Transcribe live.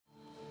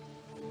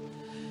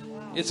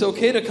It's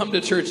okay to come to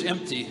church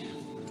empty.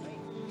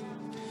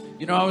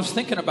 You know, I was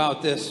thinking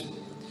about this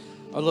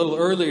a little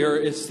earlier.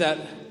 It's that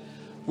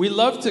we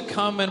love to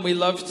come and we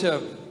love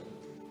to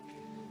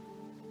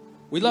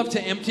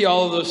empty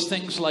all of those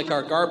things like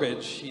our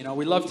garbage. You know,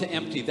 we love to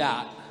empty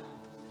that.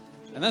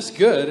 And that's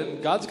good.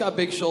 And God's got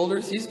big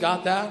shoulders. He's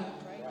got that.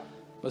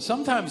 But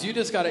sometimes you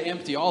just got to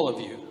empty all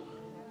of you.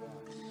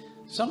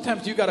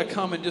 Sometimes you got to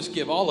come and just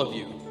give all of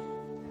you.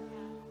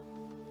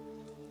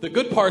 The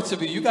good parts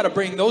of you got to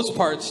bring those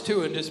parts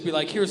too and just be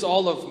like, here's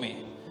all of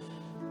me.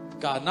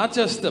 God, not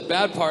just the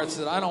bad parts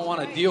that I don't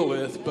want to deal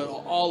with, but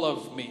all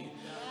of me.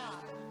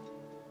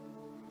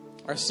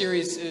 Our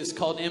series is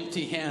called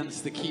Empty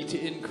Hands, the Key to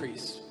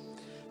Increase.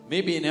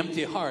 Maybe an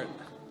empty heart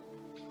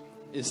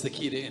is the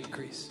key to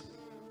increase.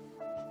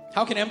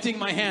 How can emptying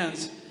my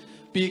hands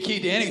be a key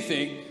to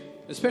anything,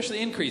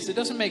 especially increase? It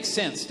doesn't make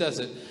sense, does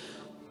it?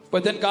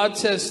 But then God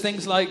says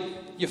things like,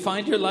 you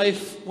find your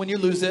life when you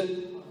lose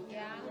it.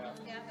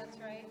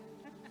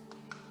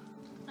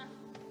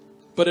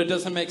 But it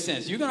doesn't make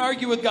sense. You can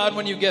argue with God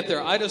when you get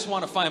there. I just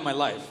want to find my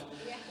life.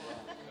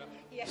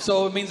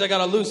 So it means I got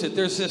to lose it.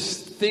 There's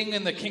this thing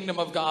in the kingdom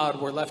of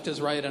God where left is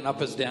right and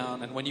up is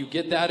down. And when you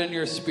get that in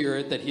your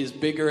spirit, that He's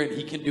bigger and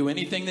He can do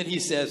anything that He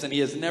says, and He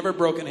has never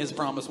broken His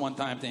promise one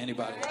time to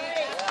anybody.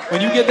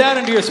 When you get that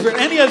into your spirit,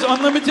 and He has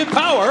unlimited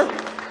power,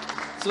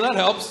 so that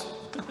helps.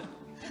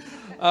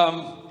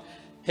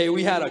 Hey,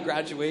 we had a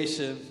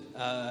graduation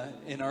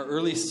in our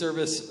early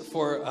service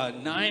for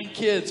 9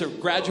 kids are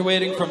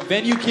graduating from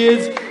Venue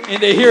Kids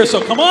into here.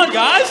 So come on,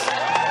 guys.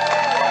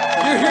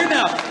 You're here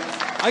now.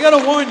 I got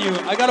to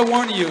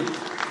warn you.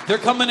 They're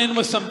coming in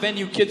with some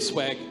Venue Kids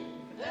swag.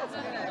 That's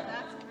good.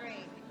 That's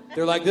great.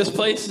 They're like, this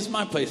place is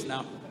my place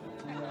now.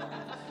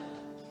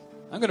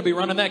 I'm going to be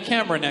running that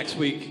camera next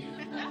week.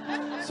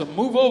 So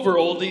move over,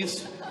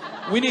 oldies.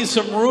 We need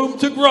some room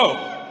to grow.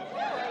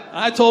 And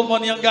I told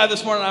one young guy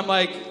this morning, I'm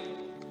like,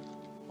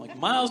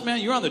 Miles, man,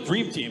 you're on the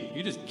dream team.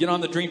 You just get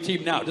on the dream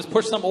team now. Just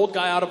push some old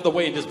guy out of the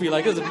way and just be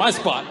like, this is my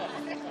spot.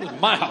 This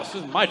is my house.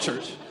 This is my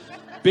church.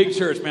 Big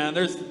church, man.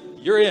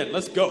 You're in.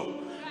 Let's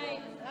go.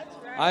 That's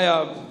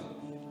right.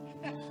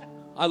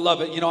 I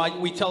love it. You know,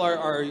 we tell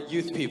our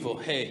youth people,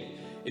 hey,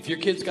 if your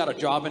kid's got a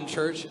job in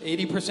church,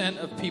 80%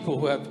 of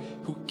people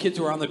kids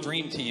who are on the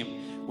dream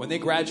team, when they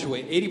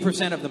graduate,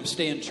 80% of them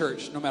stay in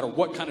church, no matter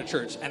what kind of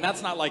church. And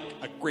that's not like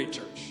a great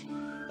church.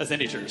 That's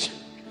any church.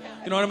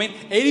 You know what I mean?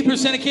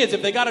 80% of kids,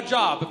 if they got a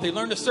job, if they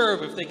learn to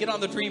serve, if they get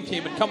on the dream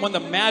team and come when the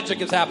magic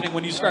is happening,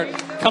 when you start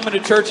coming to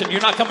church and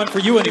you're not coming for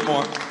you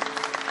anymore.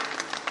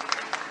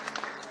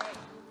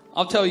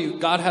 I'll tell you,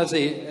 God has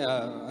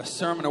a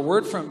sermon, a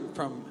word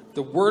from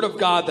the Word of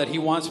God that He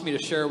wants me to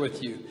share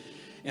with you.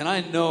 And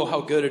I know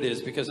how good it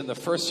is because in the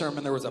first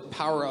sermon, there was a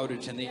power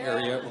outage in the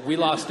area. We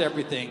lost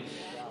everything.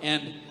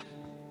 And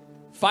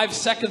 5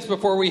 seconds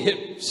before we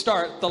hit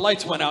start, the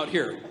lights went out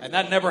here. And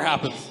that never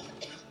happens.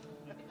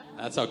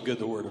 That's how good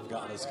the Word of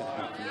God is going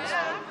to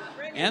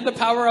be. And the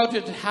power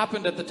outage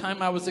happened at the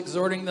time I was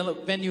exhorting the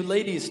Venue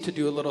ladies to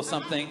do a little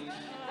something.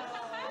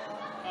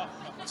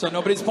 So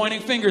nobody's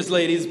pointing fingers,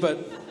 ladies,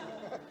 but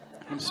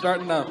I'm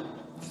starting to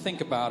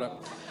think about it.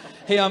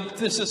 Hey,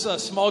 this is a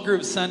small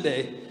group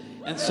Sunday.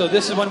 And so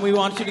this is when we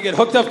want you to get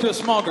hooked up to a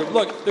small group.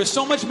 Look, there's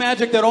so much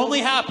magic that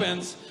only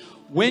happens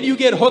when you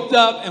get hooked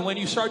up and when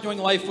you start doing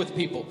life with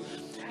people.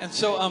 And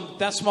so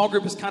that small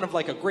group is kind of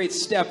like a great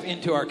step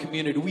into our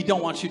community. We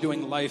don't want you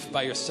doing life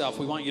by yourself.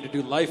 We want you to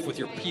do life with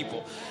your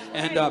people.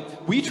 And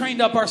we trained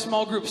up our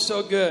small group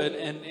so good.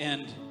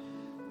 And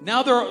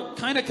now they're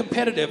kind of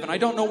competitive. And I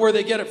don't know where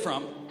they get it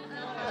from.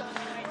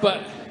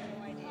 But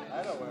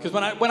because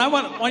when I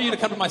want you to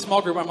come to my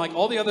small group, I'm like,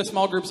 all the other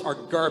small groups are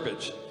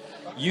garbage.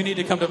 You need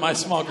to come to my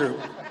small group.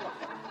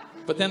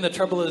 But then the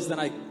trouble is then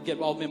I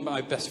get all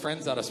my best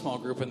friends out of small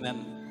group. And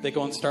then they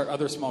go and start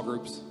other small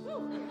groups.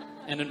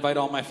 And invite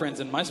all my friends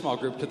in my small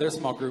group to their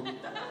small group.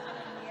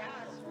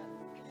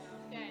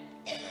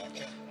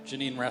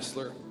 Janine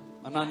Wrestler.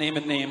 I'm not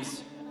naming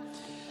names.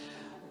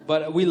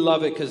 But we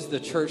love it because the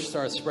church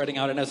starts spreading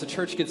out. And as the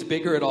church gets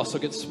bigger, it also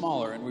gets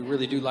smaller. And we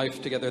really do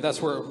life together.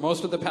 That's where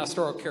most of the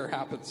pastoral care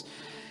happens.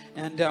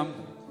 And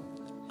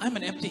I'm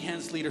an empty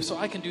hands leader, so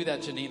I can do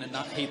that, Janine, and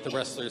not hate the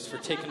wrestlers for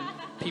taking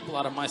people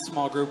out of my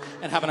small group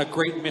and having a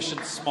great mission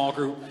small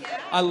group.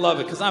 I love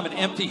it because I'm an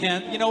empty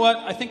hand. You know what?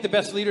 I think the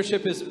best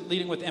leadership is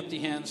leading with empty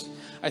hands.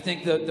 I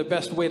think the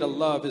best way to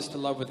love is to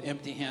love with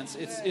empty hands.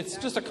 It's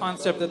just a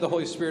concept that the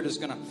Holy Spirit is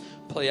going to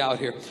play out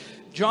here.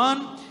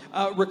 John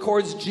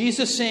records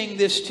Jesus saying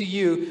this to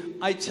you,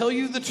 I tell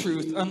you the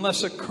truth,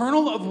 unless a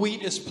kernel of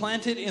wheat is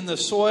planted in the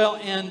soil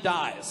and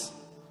dies.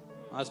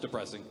 Well, that's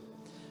depressing.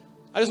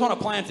 I just want to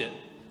plant it.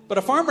 But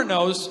a farmer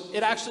knows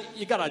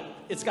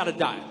it's got to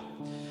die.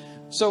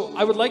 So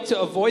I would like to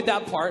avoid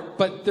that part,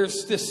 but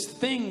there's this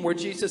thing where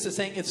Jesus is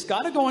saying it's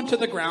got to go into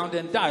the ground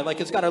and die.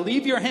 Like it's got to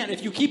leave your hand.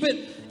 If you keep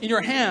it in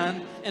your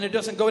hand and it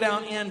doesn't go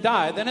down and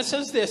die, then it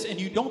says this, and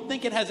you don't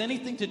think it has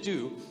anything to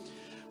do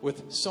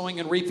with sowing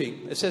and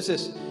reaping. It says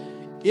this,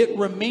 it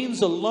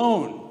remains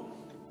alone.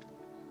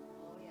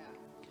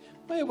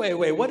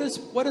 Wait. What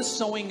does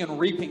sowing and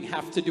reaping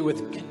have to do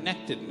with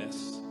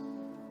connectedness?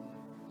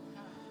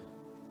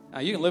 Now,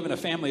 you can live in a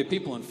family of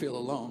people and feel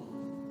alone.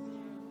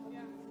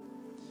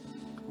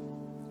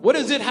 What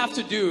does it have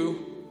to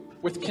do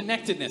with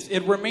connectedness?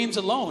 It remains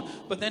alone.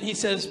 But then he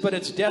says, but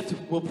its death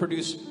will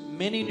produce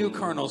many new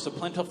kernels, a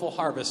plentiful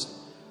harvest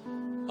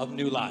of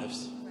new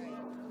lives.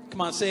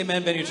 Come on, say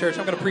amen, Venue Church.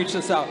 I'm going to preach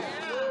this out.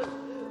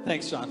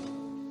 Thanks, John.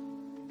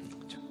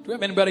 Do we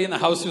have anybody in the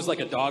house who's like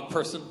a dog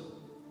person?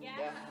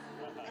 Yeah.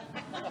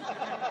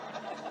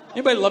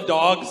 Anybody love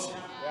dogs?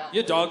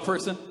 You a dog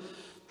person?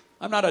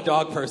 I'm not a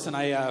dog person.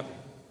 I'm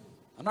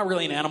not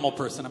really an animal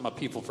person. I'm a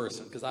people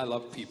person because I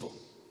love people.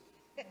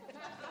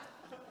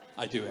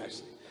 I do,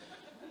 actually.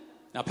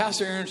 Now,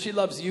 Pastor Erin, she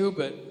loves you,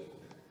 but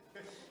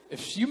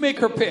if you make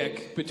her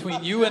pick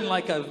between you and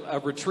like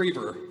a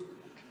retriever,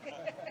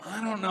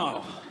 I don't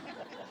know.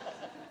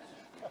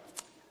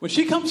 When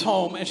she comes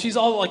home and she's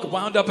all like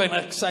wound up and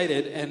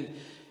excited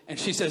and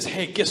she says,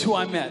 hey, guess who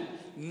I met?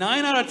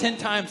 9 out of 10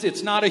 times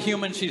it's not a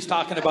human she's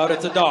talking about,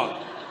 it's a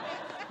dog.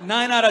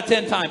 9 out of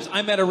 10 times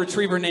I met a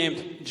retriever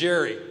named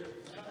Jerry.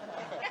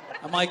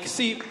 I'm like,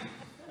 see,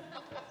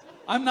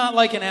 I'm not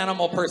like an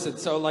animal person.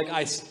 So like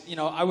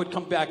I would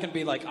come back and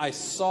be like, I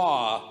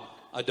saw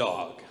a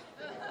dog.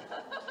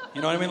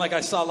 You know what I mean? Like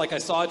I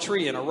saw a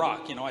tree and a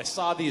rock. You know, I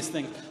saw these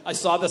things. I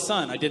saw the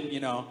sun. I didn't,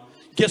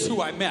 guess who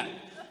I met?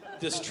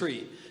 This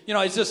tree. You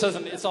know, it just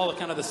doesn't, it's all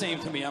kind of the same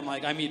to me. I'm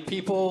like, I meet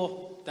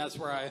people. That's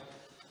where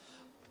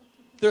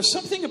there's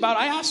something about,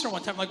 I asked her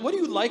one time, like, what do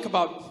you like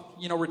about,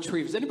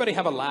 retrievers? Anybody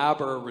have a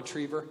lab or a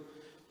retriever?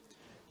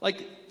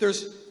 Like,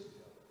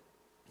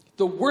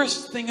 the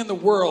worst thing in the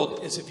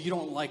world is if you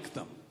don't like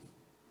them.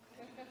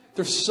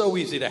 They're so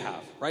easy to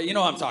have, right? You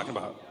know what I'm talking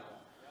about.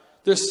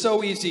 They're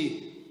so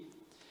easy.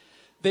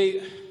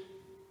 I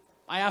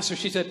asked her,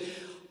 she said,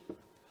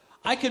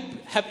 I could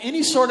have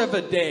any sort of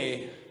a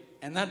day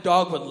and that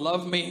dog would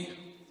love me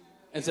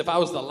as if I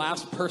was the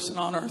last person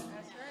on earth.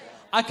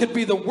 I could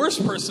be the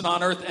worst person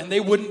on earth and they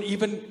wouldn't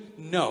even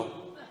know.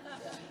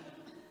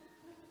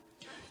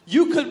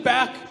 You could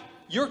back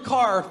your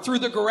car through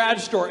the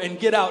garage door and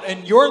get out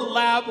and your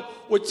lab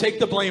would take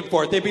the blame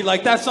for it. They'd be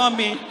like, that's on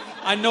me.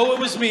 I know it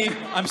was me.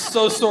 I'm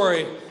so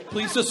sorry.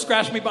 Please just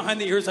scratch me behind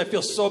the ears. I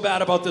feel so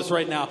bad about this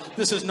right now.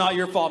 This is not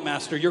your fault,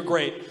 Master. You're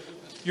great.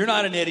 You're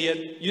not an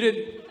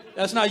idiot.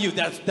 That's not you.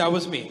 That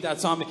was me.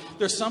 That's on me.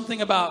 There's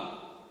something about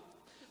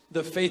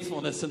the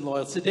faithfulness and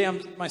loyalty. Today,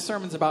 my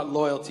sermon's about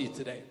loyalty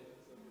today.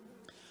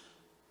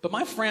 But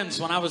my friends,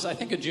 when I was, I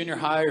think, a junior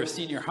high or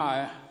senior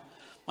high,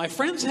 my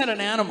friends had an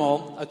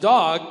animal, a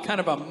dog, kind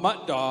of a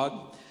mutt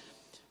dog,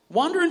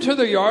 wander into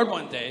their yard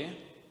one day.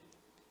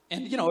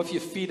 And, if you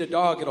feed a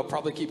dog, it'll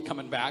probably keep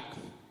coming back.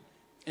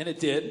 And it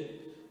did.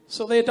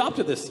 So they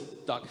adopted this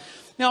dog.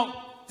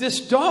 Now, this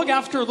dog,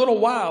 after a little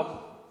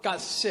while, got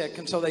sick.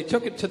 And so they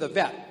took it to the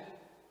vet.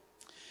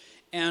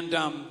 And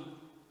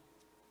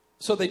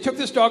so they took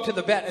this dog to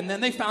the vet. And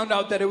then they found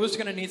out that it was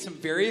going to need some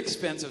very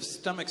expensive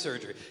stomach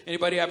surgery.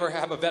 Anybody ever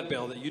have a vet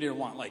bill that you didn't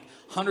want? Like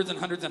hundreds and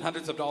hundreds and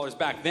hundreds of dollars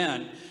back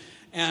then.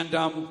 And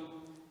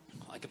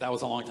like that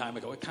was a long time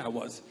ago. It kind of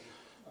was.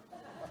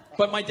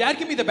 But my dad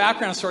gave me the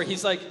background story.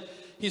 He's like,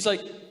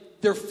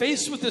 they're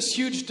faced with this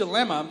huge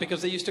dilemma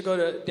because they used to go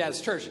to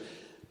Dad's church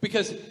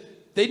because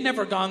they'd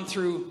never gone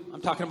through,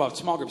 I'm talking about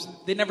small groups,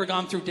 they'd never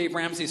gone through Dave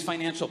Ramsey's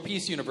Financial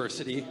Peace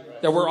University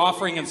that we're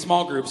offering in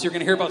small groups. You're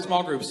going to hear about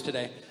small groups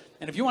today.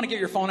 And if you want to get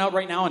your phone out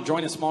right now and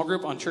join a small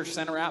group on Church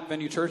Center app,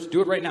 Venue Church, do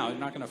it right now. You're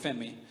not going to offend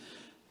me.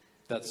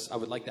 I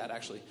would like that,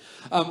 actually.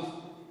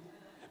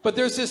 But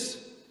there's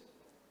this,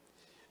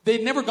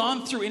 they'd never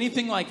gone through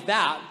anything like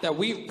that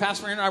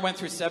Pastor Aaron and I went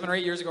through 7 or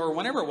 8 years ago, or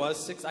whenever it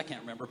was, 6, I can't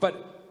remember.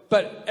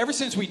 But ever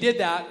since we did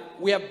that,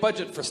 we have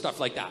budget for stuff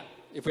like that.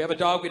 If we have a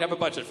dog, we'd have a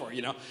budget for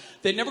it,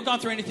 They'd never gone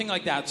through anything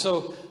like that.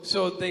 So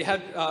they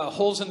had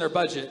holes in their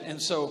budget.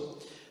 And so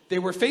they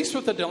were faced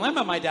with a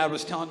dilemma, my dad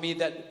was telling me,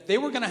 that they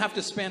were going to have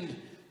to spend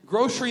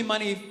grocery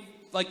money,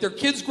 like their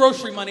kids'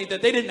 grocery money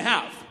that they didn't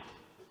have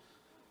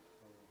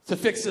to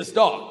fix this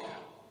dog.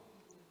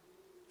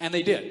 And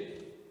they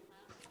did.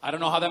 I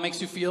don't know how that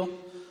makes you feel.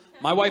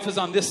 My wife is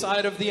on this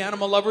side of the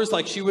animal lovers.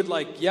 Like she would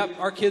yep,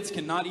 our kids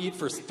cannot eat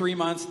for 3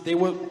 months.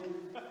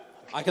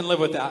 I can live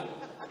with that.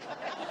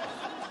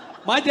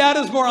 My dad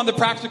is more on the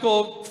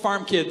practical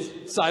farm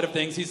kid side of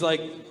things. He's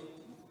like,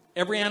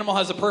 every animal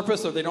has a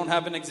purpose or they don't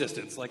have an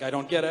existence. Like, I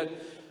don't get it.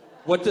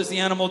 What does the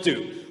animal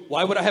do?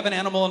 Why would I have an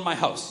animal in my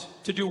house?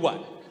 To do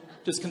what?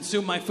 Just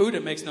consume my food?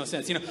 It makes no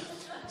sense,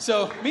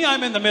 So, me,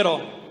 I'm in the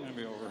middle. I'm going to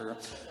be over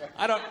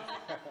here.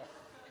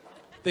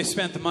 They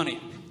spent the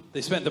money.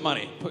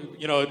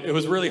 It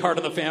was really hard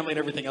on the family and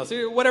everything else.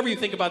 Whatever you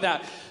think about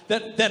that.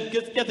 Then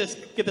get this.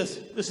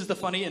 This is the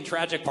funny and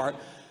tragic part.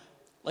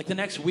 Like the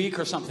next week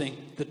or something,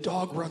 the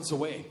dog runs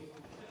away.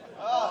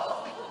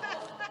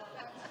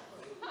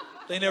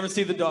 They never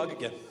see the dog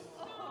again.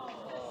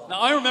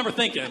 Now, I remember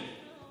thinking,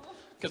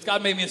 because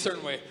God made me a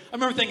certain way, I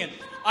remember thinking,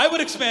 I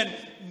would expend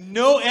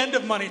no end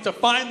of money to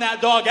find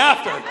that dog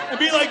after and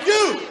be like,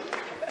 dude,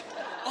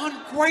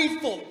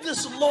 ungrateful,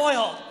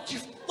 disloyal.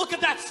 Just look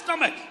at that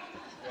stomach.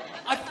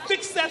 I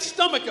fixed that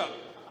stomach up.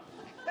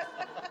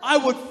 I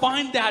would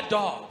find that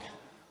dog.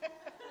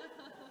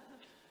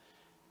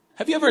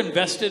 Have you ever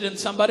invested in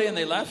somebody and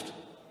they left?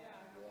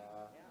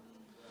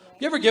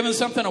 You ever given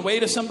something away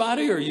to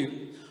somebody, or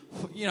you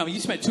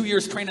spent 2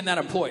 years training that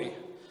employee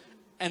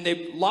and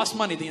they lost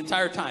money the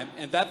entire time,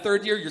 and that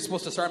third year you're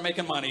supposed to start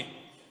making money,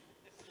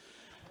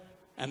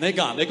 and they're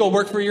gone. They go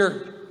work for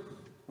your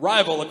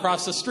rival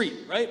across the street,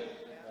 right?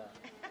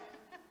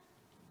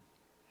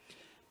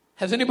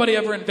 Has anybody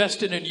ever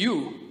invested in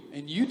you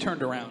and you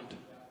turned around?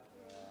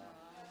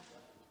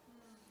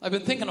 I've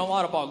been thinking a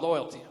lot about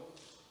loyalty.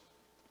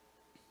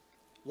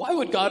 Why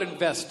would God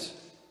invest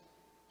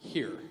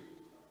here?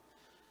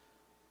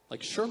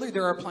 Like, surely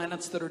there are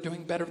planets that are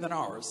doing better than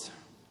ours.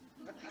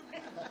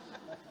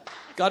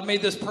 God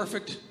made this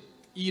perfect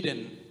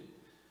Eden.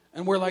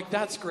 And we're like,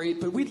 that's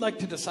great, but we'd like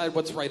to decide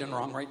what's right and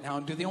wrong right now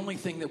and do the only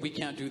thing that we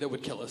can't do that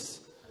would kill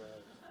us.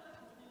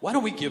 Why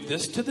don't we give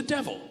this to the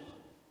devil?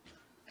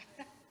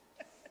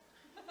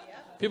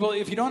 People,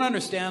 if you don't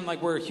understand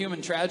like where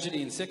human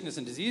tragedy and sickness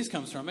and disease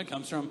comes from, it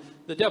comes from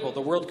the devil.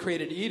 The world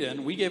created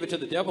Eden. We gave it to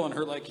the devil and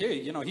heard like,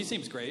 hey, he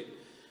seems great.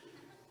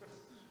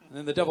 And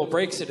then the devil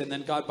breaks it, and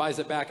then God buys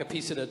it back a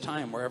piece at a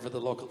time wherever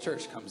the local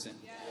church comes in.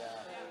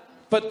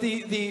 But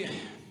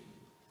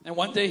and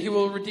one day he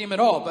will redeem it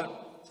all.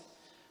 But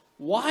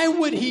why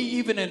would he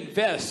even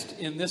invest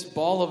in this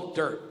ball of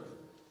dirt?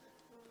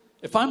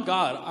 If I'm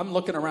God, I'm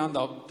looking around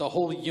the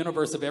whole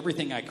universe of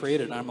everything I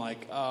created, and I'm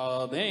like,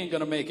 they ain't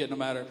going to make it no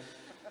matter.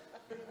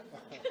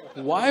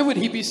 Why would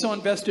he be so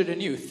invested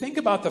in you? Think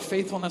about the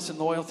faithfulness and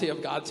loyalty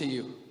of God to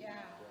you.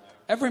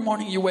 Every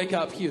morning you wake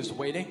up, he is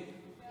waiting.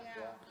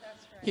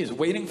 He is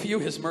waiting for you.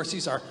 His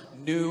mercies are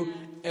new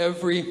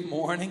every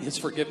morning. His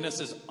forgiveness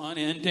is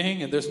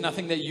unending. And there's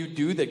nothing that you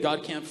do that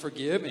God can't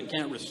forgive and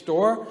can't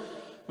restore.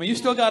 I mean, you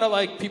still got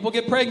to people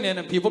get pregnant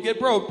and people get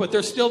broke, but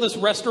there's still this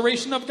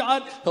restoration of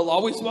God. He'll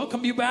always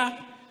welcome you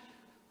back.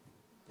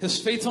 His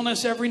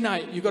faithfulness every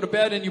night. You go to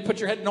bed and you put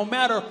your head, no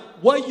matter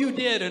what you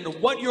did and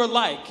what you're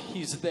like,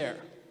 he's there.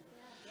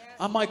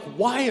 I'm like,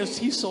 why is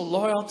he so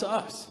loyal to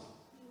us?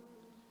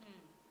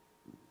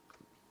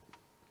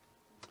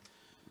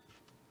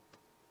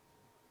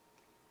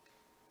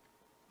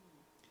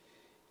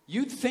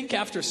 You'd think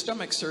after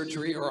stomach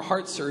surgery or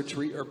heart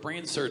surgery or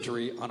brain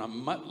surgery on a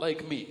mutt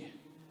like me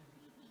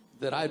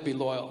that I'd be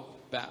loyal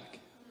back.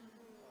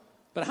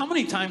 But how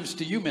many times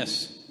do you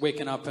miss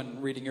waking up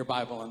and reading your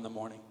Bible in the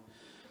morning?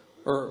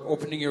 Or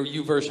opening your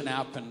YouVersion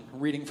app and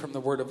reading from the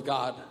Word of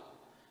God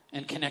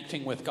and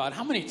connecting with God?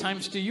 How many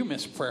times do you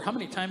miss prayer? How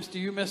many times do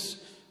you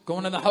miss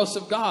going to the house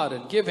of God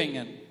and giving?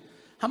 And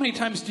how many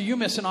times do you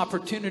miss an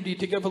opportunity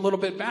to give a little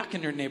bit back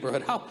in your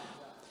neighborhood?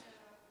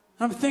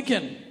 I'm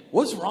thinking,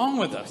 what's wrong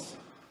with us?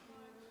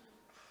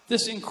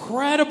 This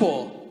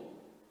incredible,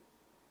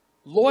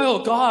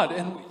 loyal God.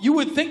 And you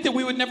would think that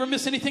we would never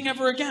miss anything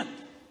ever again.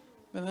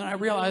 And then I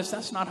realized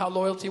that's not how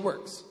loyalty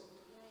works.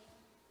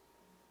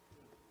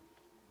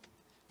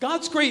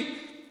 God's great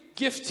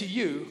gift to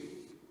you.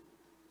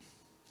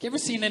 You ever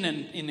seen an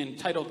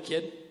entitled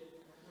kid?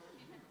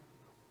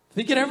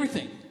 They get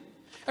everything.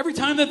 Every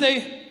time that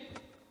they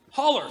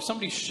holler,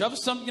 somebody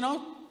shoves something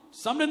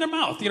in their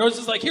mouth. It's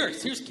just like,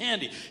 here's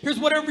candy. Here's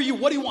what do you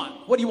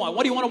want? What do you want?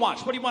 What do you want to watch?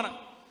 What do you want to...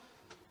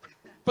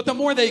 But the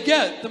more they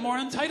get, the more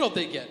entitled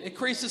they get. It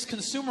creates this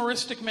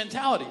consumeristic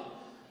mentality.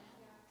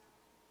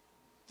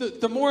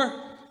 The more...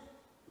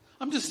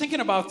 I'm just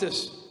thinking about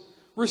this.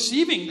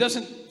 Receiving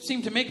doesn't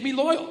seem to make me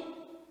loyal.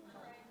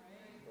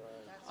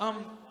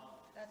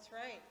 That's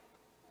right.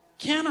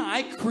 Can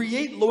I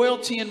create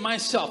loyalty in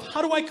myself?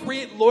 How do I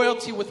create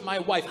loyalty with my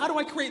wife? How do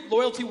I create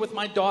loyalty with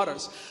my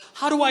daughters?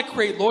 How do I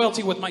create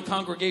loyalty with my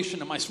congregation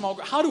and my small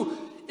group?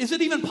 Is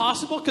it even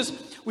possible? Because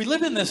we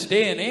live in this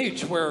day and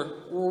age where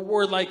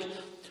we're like,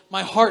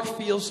 my heart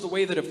feels the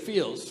way that it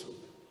feels.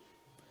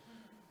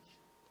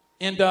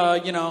 And,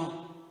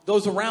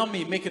 those around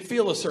me make it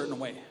feel a certain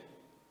way.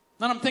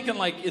 And I'm thinking,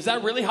 is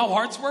that really how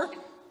hearts work?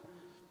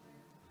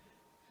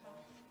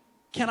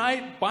 Can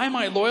I buy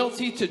my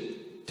loyalty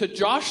to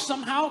Josh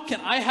somehow?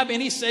 Can I have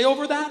any say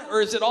over that?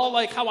 Or is it all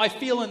like how I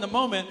feel in the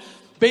moment,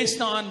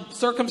 based on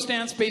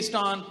circumstance, based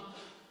on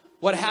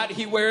what hat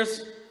he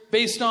wears,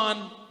 based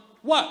on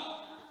what?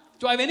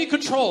 Do I have any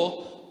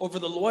control over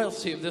the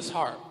loyalty of this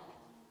heart?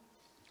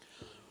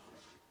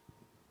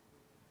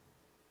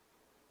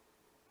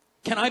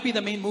 Can I be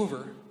the main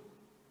mover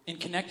in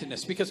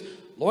connectedness? Because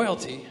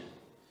loyalty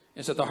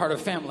is at the heart of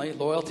family.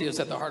 Loyalty is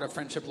at the heart of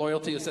friendship.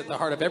 Loyalty is at the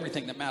heart of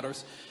everything that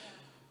matters.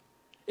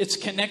 It's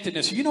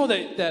connectedness. You know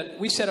that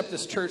we set up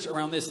this church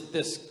around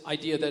this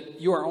idea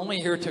that you are only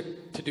here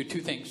to do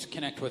two things: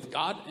 connect with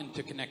God and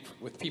to connect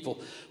with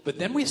people. But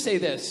then we say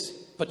this,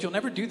 but you'll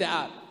never do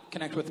that,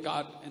 connect with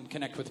God and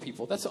connect with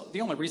people. That's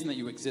the only reason that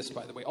you exist,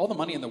 by the way. All the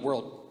money in the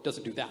world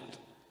doesn't do that.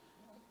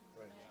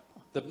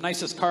 The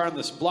nicest car on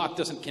this block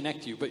doesn't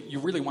connect you, but you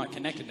really want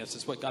connectedness.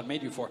 It's what God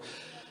made you for.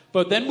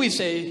 But then we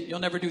say, you'll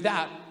never do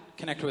that,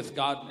 connect with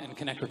God and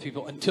connect with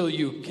people until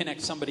you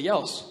connect somebody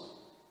else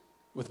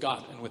with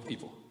God and with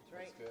people.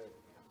 That's right.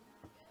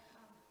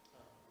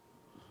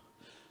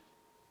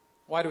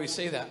 Why do we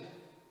say that?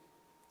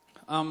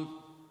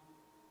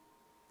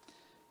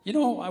 You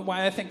know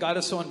why I think God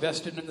is so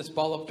invested in this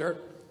ball of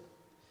dirt?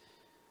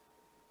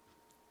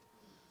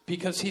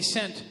 Because he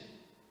sent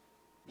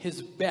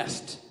his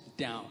best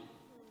down.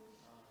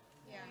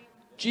 Yeah.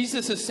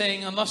 Jesus is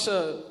saying unless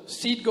a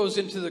seed goes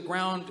into the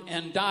ground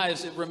and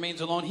dies, it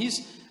remains alone.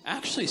 He's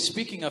actually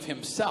speaking of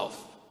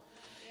himself.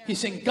 He's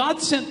saying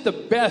God sent the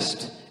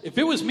best. If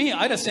it was me,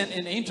 I'd have sent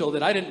an angel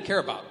that I didn't care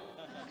about.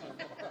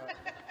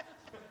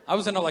 I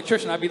was an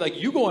electrician. I'd be like,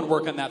 you go and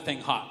work on that thing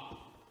hot.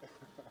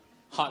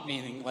 Hot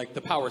meaning like the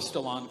power's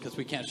still on because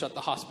we can't shut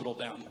the hospital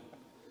down.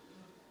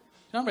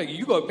 And I'm like,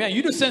 you go, man,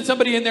 you just send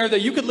somebody in there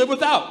that you could live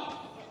without.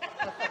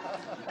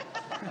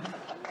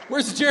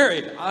 Where's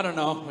Jerry? I don't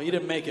know. He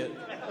didn't make it.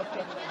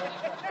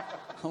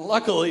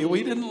 Luckily,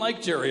 we didn't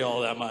like Jerry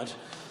all that much.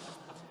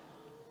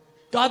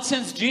 God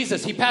sends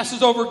Jesus. He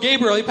passes over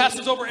Gabriel. He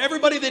passes over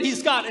everybody that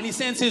he's got. And he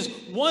sends his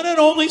one and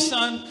only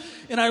son.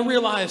 And I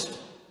realized,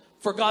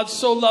 for God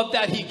so loved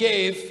that he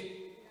gave,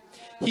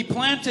 he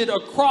planted a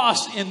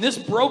cross in this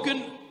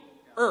broken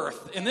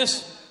earth, in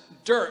this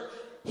dirt.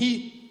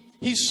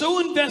 He's so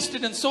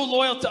invested and so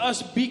loyal to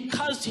us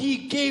because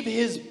he gave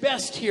his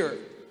best here.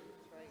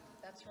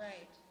 That's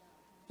right.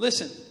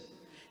 Listen,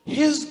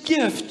 his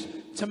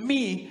gift to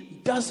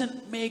me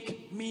doesn't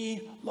make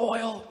me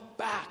loyal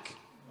back.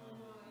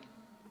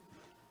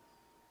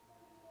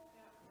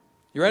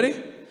 You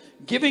ready?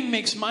 Giving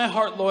makes my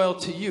heart loyal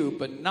to you,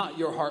 but not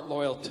your heart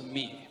loyal to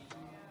me.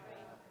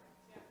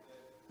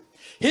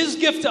 His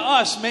gift to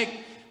us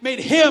made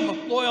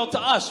him loyal to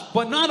us,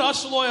 but not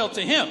us loyal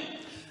to him.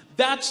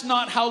 That's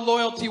not how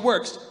loyalty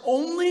works.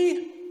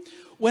 Only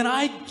when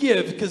I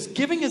give, because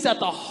giving is at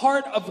the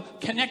heart of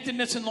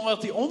connectedness and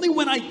loyalty, only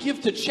when I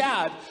give to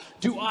Chad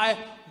do I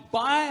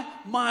buy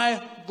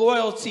my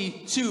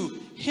loyalty to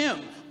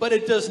him. But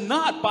it does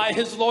not buy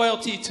his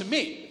loyalty to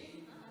me.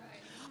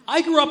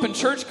 I grew up in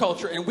church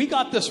culture, and we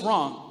got this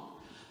wrong.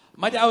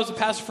 My dad was a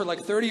pastor for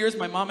like 30 years.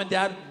 My mom and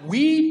dad,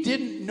 we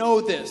didn't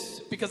know this.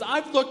 Because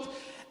I've looked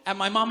at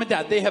my mom and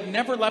dad. They have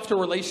never left a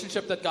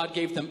relationship that God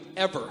gave them,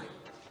 ever.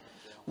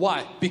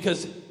 Why?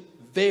 Because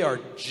they are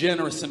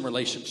generous in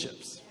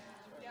relationships.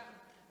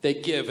 They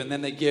give, and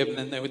then they give,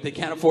 and then they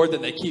can't afford,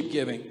 then they keep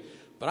giving.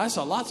 But I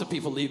saw lots of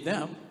people leave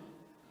them.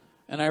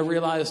 And I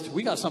realized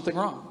we got something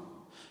wrong.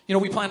 You know,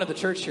 we planted the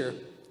church here.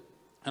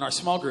 And our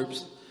small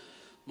groups,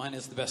 mine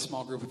is the best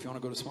small group. If you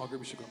want to go to small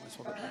group, you should go to my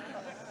small group.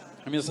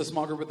 I mean, it's a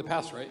small group with the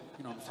pastor, right?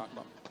 You know what I'm talking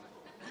about.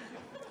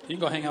 You can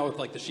go hang out with,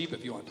 like, the sheep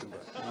if you want to.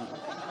 But,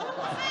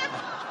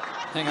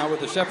 hang out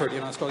with the shepherd, you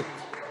know. It's totally...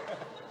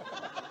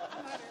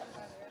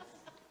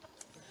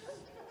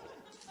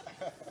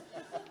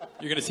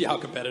 You're going to see how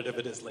competitive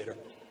it is later.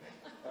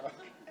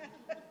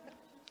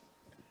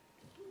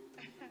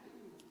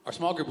 Our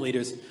small group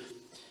leaders,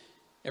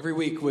 every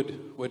week would,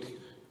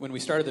 when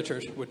we started the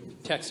church,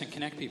 would text and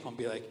connect people and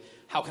be like,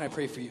 how can I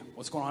pray for you?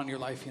 What's going on in your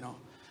life, you know?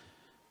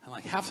 And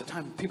like half the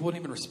time, people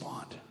wouldn't even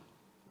respond.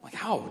 Like,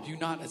 how do you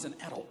not, as an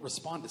adult,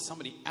 respond to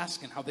somebody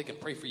asking how they can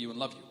pray for you and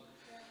love you?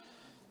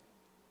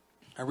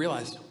 I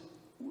realized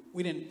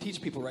we didn't teach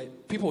people right.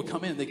 People would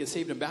come in, they get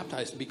saved and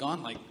baptized and be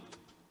gone like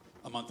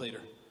a month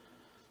later.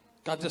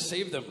 God just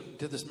saved them,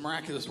 did this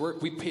miraculous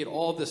work. We paid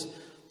all this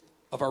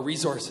of our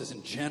resources,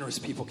 and generous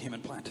people came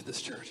and planted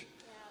this church.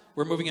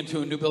 We're moving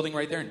into a new building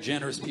right there, and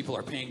generous people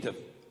are paying to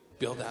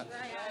build that.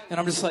 And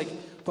I'm just like,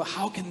 but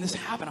how can this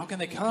happen? How can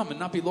they come and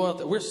not be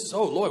loyal? We're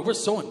so loyal. We're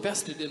so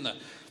invested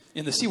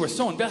in the sea. We're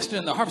so invested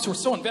in the harvest. We're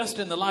so invested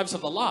in the lives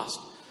of the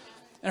lost.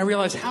 And I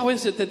realized, how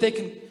is it that they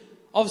can,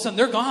 all of a sudden,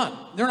 they're gone.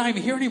 They're not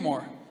even here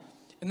anymore.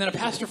 And then a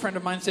pastor friend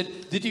of mine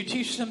said, did you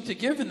teach them to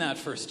give in that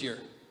first year?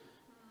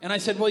 And I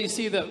said, well, you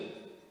see,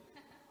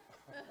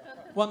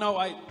 well, no,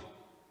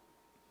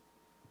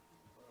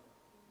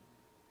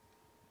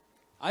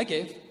 I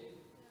gave.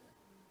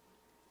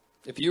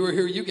 If you were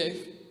here, you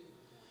gave.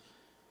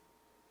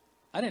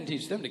 I didn't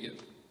teach them to give.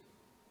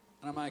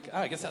 And I'm like,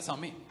 I guess that's on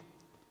me.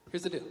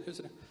 Here's the deal.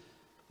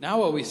 Now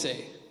what we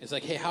say is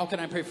like, hey, how can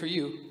I pray for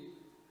you?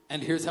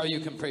 And here's how you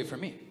can pray for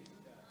me.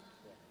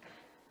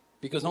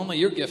 Because only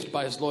your gift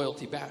buys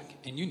loyalty back.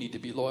 And you need to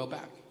be loyal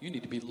back. You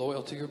need to be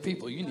loyal to your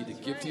people. You need to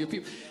give to your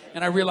people.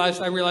 And I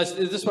realized,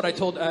 this is what I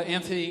told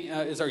Anthony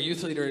is our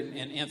youth leader.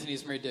 And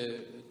Anthony's married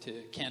to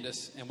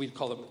Candace. And we'd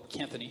call him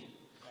Canthony.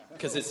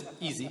 Because it's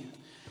easy.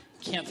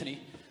 Canthony.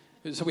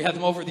 So we had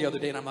them over the other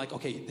day, and I'm like,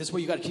 okay, this is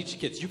what you got to teach the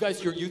kids. You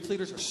guys, your youth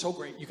leaders are so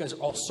great. You guys are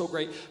all so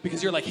great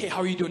because you're like, hey, how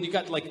are you doing? You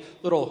got like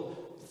little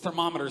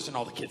thermometers and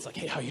all the kids like,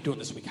 hey, how are you doing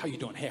this week? How are you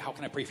doing? Hey, how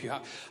can I pray for you?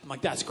 I'm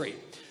like, that's great.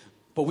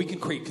 But we can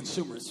create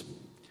consumers.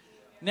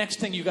 Next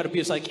thing you got to be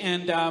is like,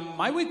 and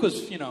my week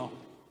was, you know,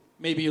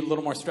 maybe a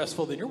little more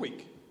stressful than your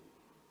week.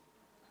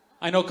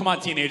 I know, come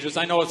on, teenagers.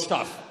 I know it's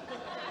tough.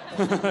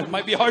 It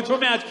might be hard to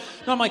imagine.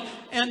 No, I'm like,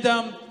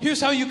 and here's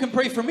how you can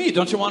pray for me.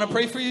 Don't you want to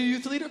pray for your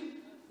youth leader?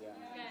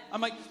 I'm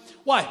like,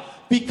 Why?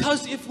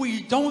 Because if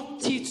we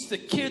don't teach the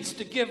kids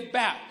to give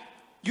back,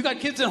 you got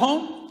kids at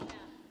home?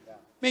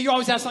 Man, you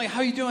always ask, like,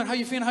 how you doing? How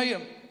you feeling? How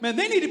you? Man,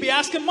 they need to be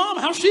asking mom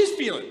how she's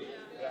feeling.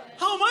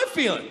 How am I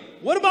feeling?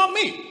 What about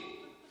me?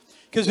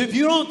 Because if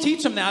you don't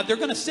teach them that, they're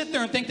going to sit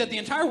there and think that the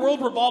entire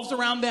world revolves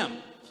around them.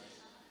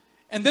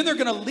 And then they're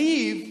going to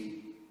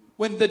leave.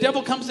 When the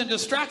devil comes and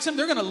distracts them,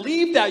 they're going to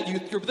leave that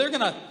youth group. They're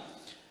going to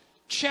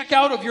check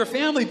out of your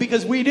family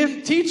because we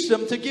didn't teach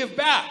them to give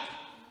back.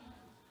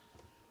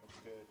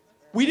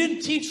 We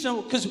didn't teach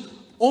them because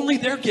only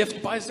their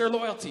gift buys their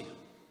loyalty.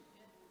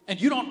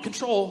 And you don't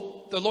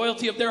control the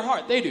loyalty of their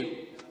heart. They do.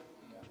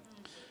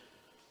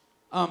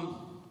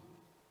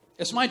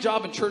 It's my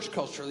job in church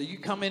culture that you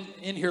come in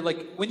here,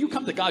 like, when you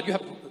come to God, you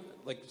have,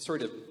 like, sorry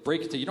to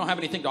break it to you, you don't have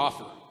anything to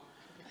offer.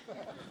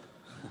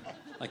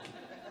 Like,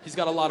 he's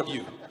got a lot of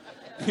you.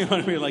 You know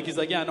what I mean? Like, he's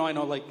like, yeah, no, I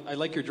know, like, I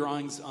like your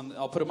drawings,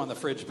 I'll put them on the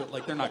fridge, but,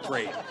 like, they're not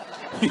great.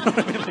 You know what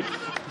I mean?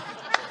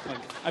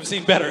 Like, I've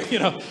seen better, you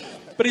know.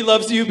 But he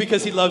loves you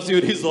because he loves you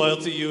and he's loyal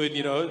to you, and,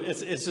 you know,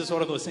 it's just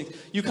one of those things.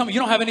 You come, you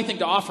don't have anything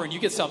to offer, and you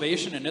get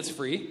salvation, and it's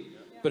free.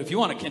 But if you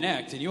want to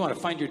connect and you want to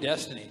find your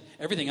destiny,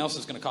 everything else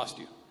is going to cost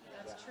you.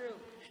 That's true.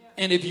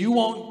 And if you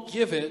won't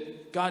give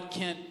it, God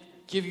can't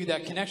give you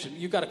that connection.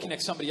 You've got to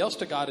connect somebody else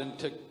to God and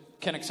to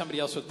connect somebody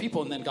else with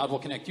people, and then God will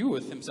connect you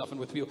with himself and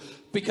with people.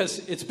 Because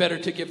it's better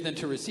to give than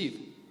to receive.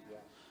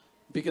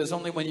 Because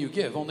only when you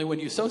give, only when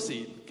you sow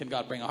seed, can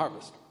God bring a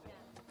harvest.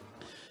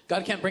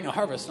 God can't bring a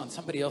harvest on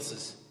somebody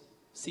else's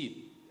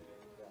seed.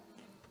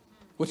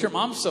 What your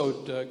mom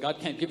sowed, God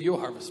can't give you a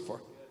harvest for.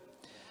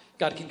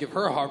 God can give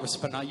her a harvest,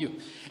 but not you.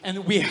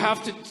 And we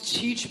have to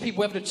teach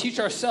people, we have to teach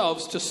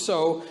ourselves to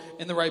sow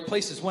in the right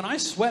places. When I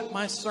sweat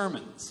my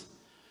sermons,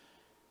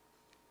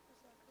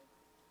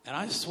 and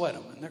I sweat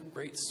them, and they're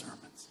great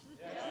sermons.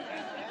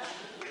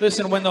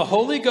 Listen, when the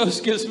Holy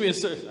Ghost gives me a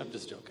sermon, I'm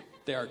just joking.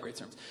 They are great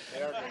sermons.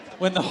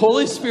 When the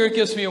Holy Spirit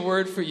gives me a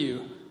word for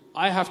you,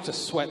 I have to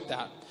sweat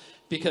that.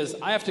 Because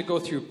I have to go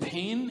through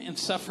pain and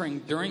suffering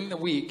during the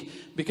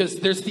week.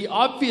 Because there's the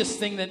obvious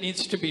thing that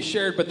needs to be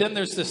shared. But then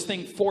there's this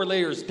thing 4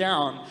 layers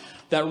down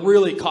that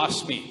really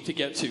costs me to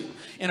get to.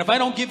 And if I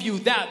don't give you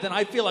that, then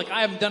I feel like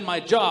I haven't done my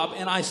job.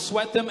 And I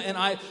sweat them. And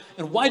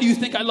why do you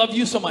think I love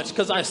you so much?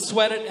 Because I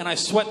sweat it and I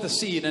sweat the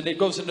seed. And it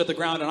goes into the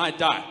ground and I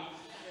die.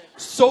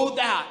 So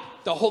that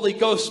the Holy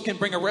Ghost can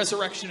bring a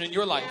resurrection in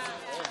your life.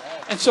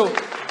 And so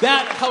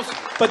that helps.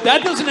 But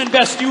that doesn't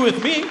invest you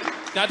with me.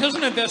 That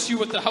doesn't invest you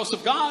with the house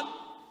of God.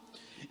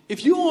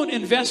 If you won't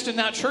invest in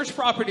that church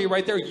property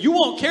right there, you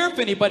won't care if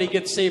anybody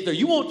gets saved there.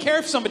 You won't care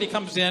if somebody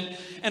comes in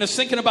and is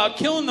thinking about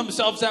killing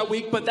themselves that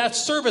week, but that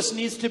service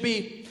needs to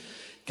be.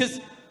 Because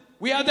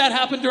we had that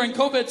happen during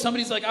COVID.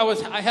 Somebody's like,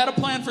 I had a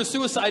plan for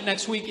suicide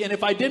next week, and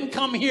if I didn't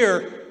come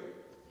here,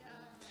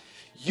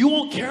 you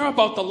won't care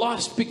about the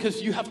lost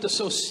because you have to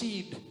sow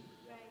seed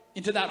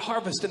into that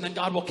harvest, and then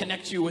God will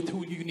connect you with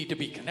who you need to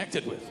be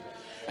connected with.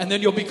 And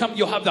then you'll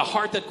have the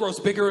heart that grows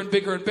bigger and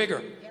bigger and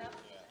bigger.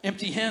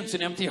 Empty hands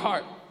and empty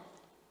heart.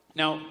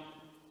 Now,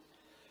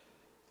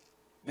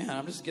 man,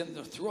 I'm just getting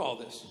through all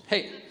this.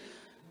 Hey,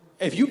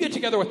 if you get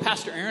together with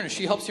Pastor Aaron and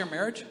she helps your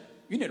marriage,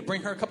 you need to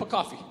bring her a cup of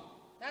coffee.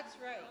 That's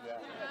right.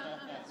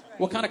 That's right.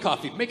 What kind of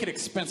coffee? Make it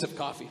expensive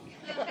coffee.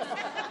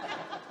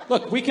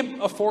 Look, we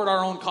can afford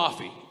our own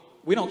coffee.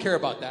 We don't care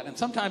about that. And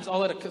sometimes I'll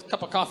let a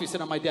cup of coffee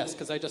sit on my desk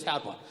because I just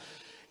had one.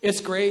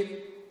 It's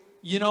great.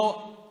 You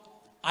know,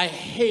 I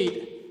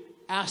hate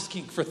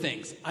asking for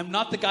things. I'm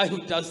not the guy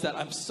who does that.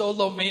 I'm so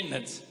low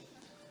maintenance.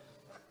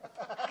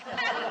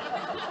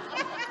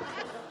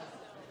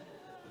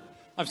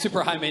 I'm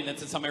super high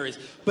maintenance in some areas.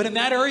 But in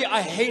that area,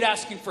 I hate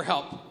asking for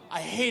help.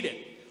 I hate it.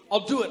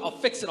 I'll do it. I'll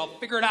fix it. I'll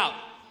figure it out.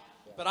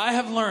 But I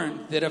have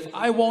learned that if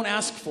I won't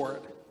ask for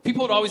it,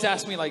 people would always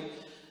ask me, like,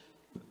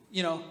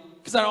 you know,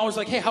 because I'm always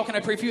like, hey, how can I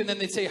pray for you? And then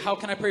they'd say, how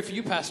can I pray for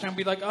you, Pastor? And I'd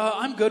be like,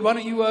 I'm good. Why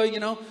don't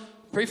you,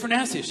 pray for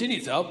Nancy if she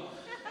needs help.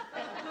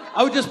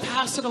 I would just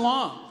pass it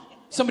along.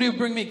 Somebody would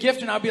bring me a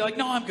gift, and I'd be like,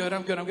 no, I'm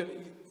good.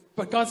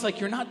 But God's like,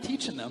 you're not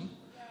teaching them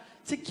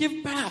to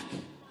give back.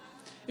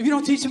 If you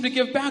don't teach them to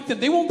give back, then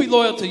they won't be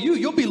loyal to you.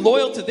 You'll be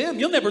loyal to them.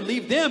 You'll never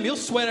leave them. You'll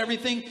sweat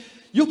everything.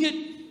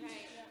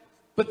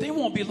 But they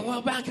won't be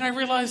loyal back. And I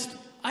realized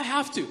I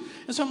have to.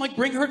 And so I'm like,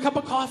 bring her a cup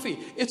of coffee.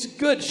 It's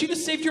good. She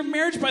just saved your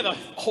marriage by the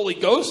Holy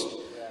Ghost.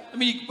 I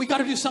mean, we got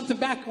to do something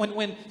back.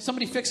 When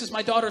somebody fixes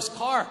my daughter's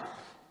car,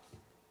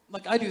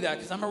 like I do that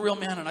because I'm a real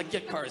man and I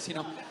get cars,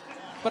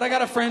 But I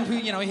got a friend who,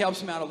 he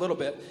helps me out a little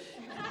bit.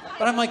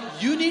 But I'm like,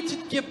 you need to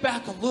give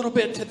back a little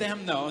bit to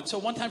them, though. And so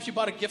one time she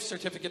bought a gift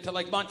certificate to,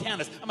 like,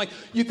 Montana's. I'm like,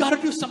 you got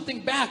to do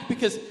something back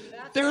because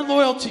they're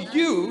loyal to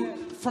you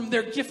from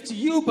their gift to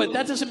you, but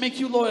that doesn't make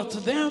you loyal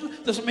to them.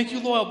 Doesn't make you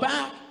loyal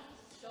back.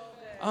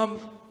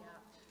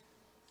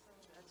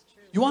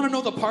 You want to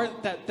know the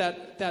part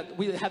that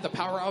we had the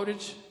power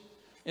outage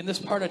in this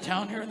part of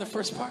town here in the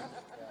first part?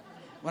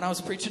 When I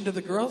was preaching to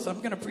the girls, I'm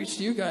going to preach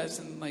to you guys.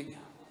 And, like,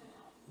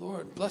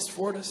 Lord, bless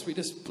Fortis. We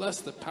just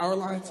bless the power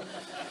lines.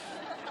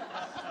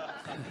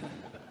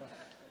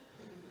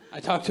 I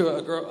talked to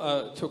a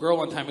girl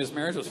one time whose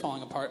marriage was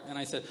falling apart, and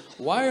I said,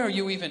 "Why are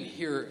you even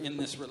here in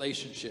this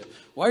relationship?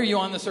 Why are you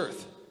on this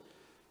earth?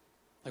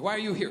 Like, why are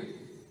you here?"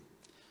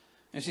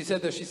 And she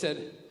said this. She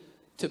said,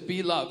 "To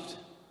be loved."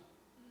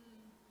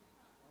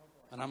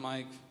 And I'm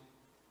like,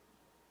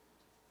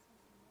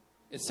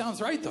 it sounds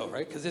right though,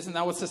 right? Because isn't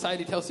that what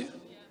society tells you?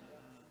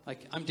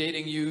 Like, I'm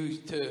dating you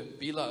to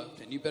be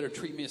loved, and you better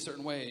treat me a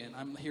certain way, and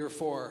I'm here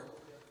for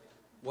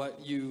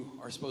what you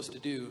are supposed to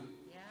do.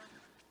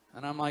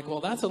 And I'm like,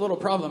 well, that's a little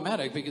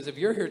problematic, because if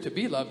you're here to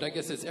be loved, I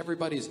guess it's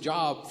everybody's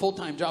job,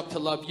 full-time job, to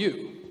love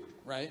you,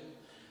 right?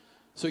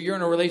 So you're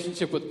in a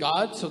relationship with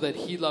God so that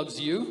he loves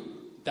you.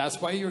 That's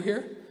why you're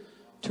here,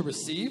 to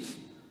receive.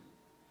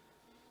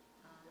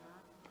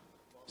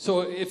 So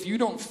if you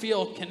don't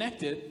feel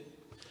connected,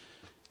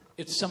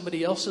 it's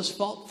somebody else's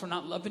fault for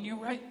not loving you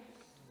right.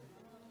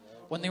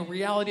 When the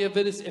reality of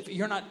it is, if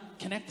you're not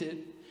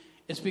connected,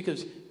 it's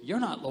because you're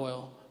not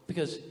loyal,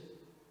 because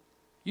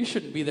you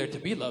shouldn't be there to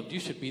be loved. You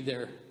should be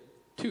there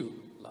to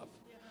love.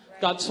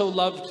 God so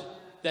loved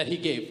that he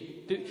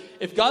gave.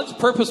 If God's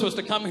purpose was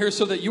to come here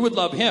so that you would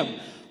love him,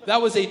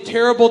 that was a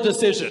terrible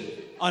decision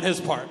on his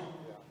part.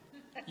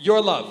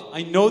 Your love.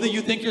 I know that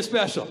you think you're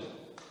special.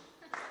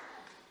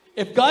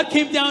 If God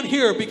came down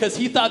here because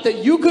he thought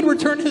that you could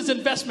return his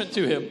investment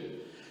to him,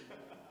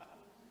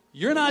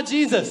 you're not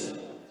Jesus.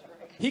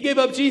 He gave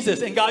up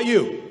Jesus and got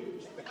you.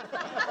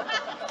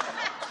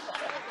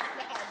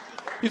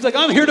 He's like,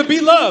 I'm here to be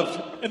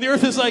loved. And the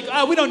earth is like,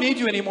 we don't need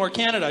you anymore,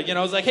 Canada. You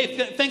know, it's like,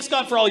 hey, thanks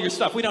God for all your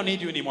stuff. We don't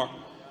need you anymore.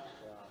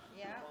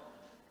 Yeah.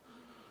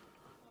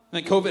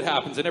 And then COVID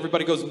happens and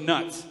everybody goes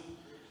nuts.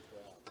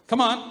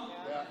 Come on.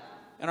 Yeah.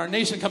 And our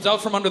nation comes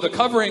out from under the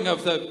covering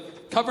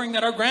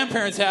that our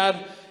grandparents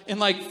had in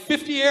like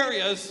 50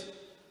 areas.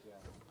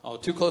 Oh,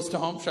 too close to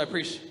home? Should I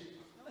preach?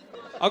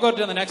 I'll go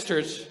to the next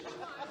church.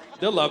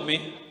 They'll love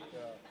me.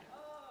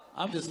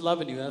 I'm just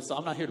loving you. That's all.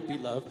 I'm not here to be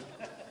loved.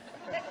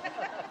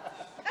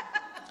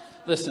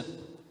 Listen,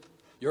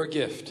 your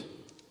gift,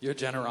 your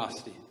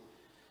generosity.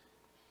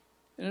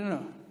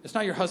 No. It's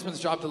not your husband's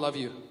job to love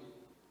you.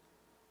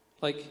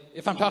 Like,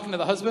 if I'm talking to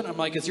the husband, I'm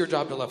like, it's your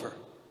job to love her.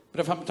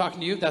 But if I'm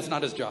talking to you, that's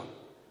not his job.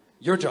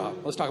 Your job.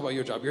 Let's talk about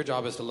your job. Your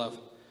job is to love.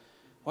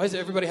 Why does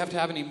everybody have to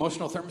have an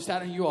emotional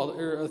thermostat in you all,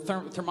 or a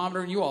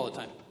thermometer in you all the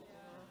time?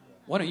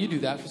 Why don't you do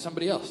that for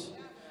somebody else?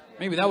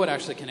 Maybe that would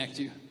actually connect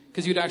you,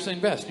 because you'd actually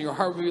invest, and your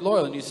heart would be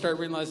loyal, and you'd start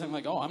realizing,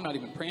 like, oh, I'm not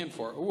even praying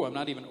for it. Ooh, I'm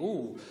not even,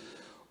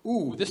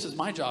 ooh, this is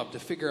my job to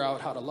figure out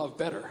how to love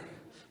better.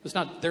 It's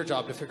not their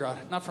job to figure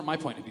out, not from my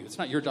point of view. It's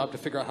not your job to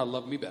figure out how to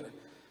love me better.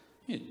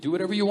 You do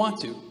whatever you want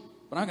to,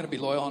 but I'm going to be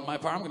loyal on my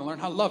part. I'm going to learn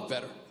how to love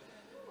better.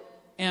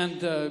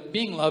 And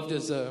being loved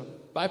is a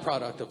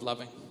byproduct of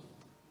loving.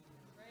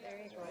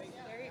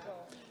 There you go.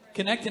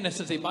 Connectedness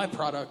is a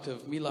byproduct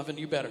of me loving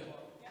you better.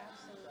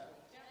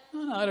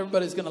 Not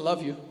everybody's going to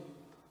love you,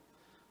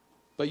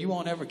 but you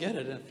won't ever get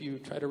it if you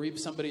try to reap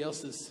somebody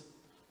else's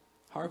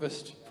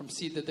harvest from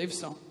seed that they've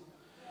sown.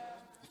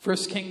 1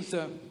 Kings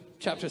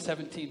chapter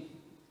 17.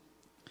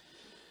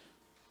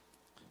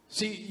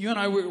 See, you and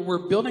I, we're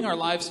building our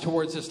lives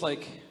towards this,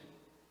 like,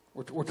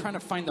 we're trying to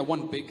find the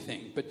one big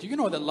thing. But do you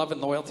know that love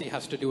and loyalty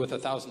has to do with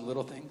 1,000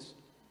 little things?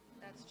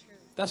 That's true.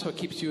 That's what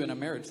keeps you in a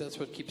marriage. That's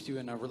what keeps you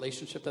in a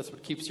relationship. That's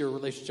what keeps your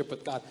relationship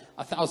with God.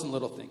 1,000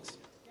 little things.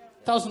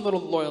 1,000 little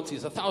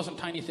loyalties, 1,000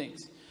 tiny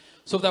things.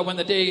 So that when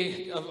the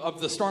day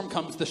of the storm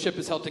comes, the ship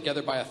is held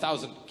together by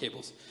 1,000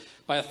 cables,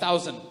 by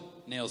 1,000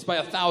 nails, by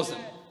 1,000.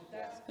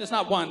 There's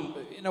not one.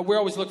 You know, we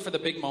always look for the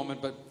big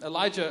moment, but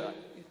Elijah,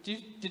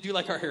 did you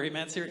like our Harry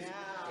Man series?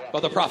 Yeah.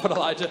 About the prophet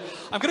Elijah?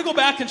 I'm going to go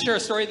back and share a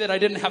story that I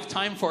didn't have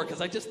time for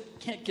because I just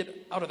can't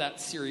get out of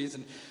that series.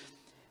 And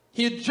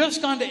he had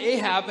just gone to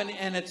Ahab,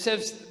 and it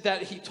says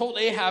that he told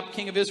Ahab,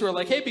 king of Israel,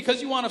 like, hey,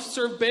 because you want to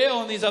serve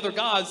Baal and these other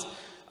gods,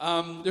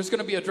 there's going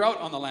to be a drought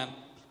on the land.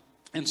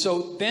 And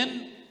so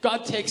then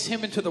God takes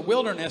him into the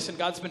wilderness, and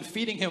God's been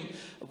feeding him.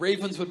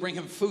 Ravens would bring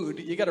him food.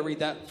 You got to read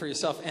that for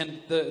yourself. And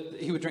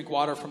he would drink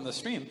water from the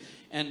stream,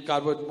 and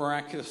God would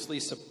miraculously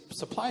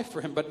supply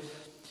for him.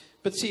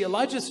 But see,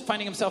 Elijah's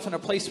finding himself in a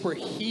place where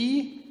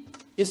he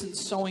isn't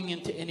sowing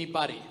into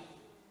anybody.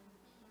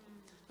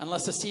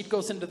 Unless the seed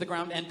goes into the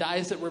ground and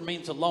dies, it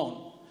remains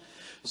alone.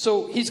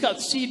 So he's got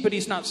seed, but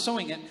he's not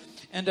sowing it.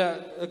 And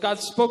God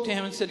spoke to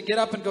him and said, get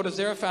up and go to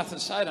Zarephath and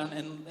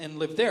Sidon and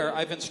live there.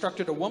 I've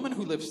instructed a woman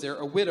who lives there,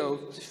 a widow,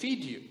 to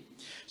feed you.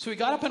 So he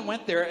got up and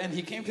went there, and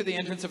he came to the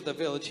entrance of the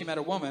village. He met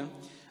a woman,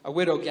 a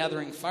widow,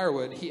 gathering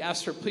firewood. He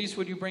asked her, please,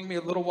 would you bring me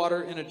a little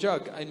water in a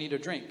jug? I need a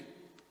drink.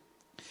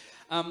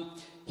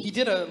 He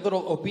did a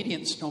little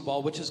obedience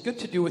snowball, which is good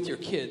to do with your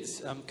kids,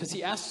 because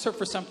he asks her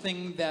for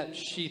something that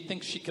she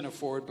thinks she can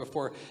afford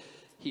before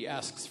he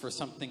asks for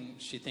something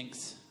she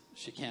thinks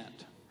she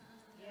can't.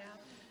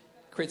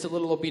 Creates a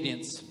little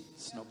obedience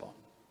snowball.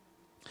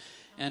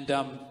 And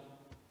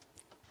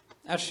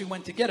as she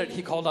went to get it,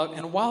 he called out,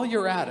 and while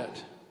you're at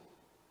it,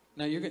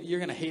 now you're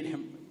going to hate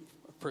him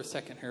for a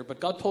second here, but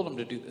God told him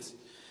to do this.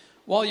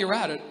 While you're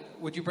at it,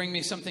 would you bring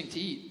me something to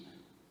eat?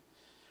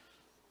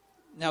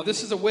 Now,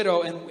 this is a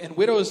widow, and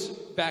widows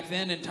back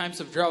then in times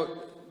of drought,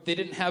 they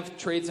didn't have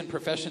trades and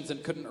professions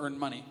and couldn't earn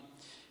money.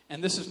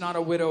 And this is not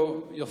a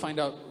widow, you'll find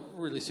out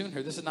really soon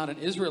here, this is not an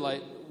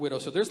Israelite widow,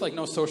 so there's like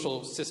no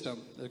social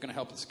system that's going to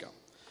help this girl.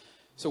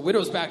 So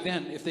widows back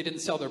then, if they didn't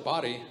sell their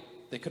body,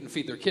 they couldn't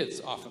feed their kids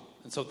often.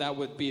 And so that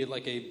would be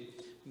like a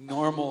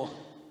normal,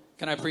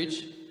 can I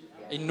preach?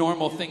 A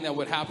normal thing that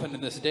would happen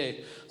in this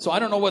day. So I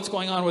don't know what's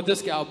going on with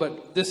this gal,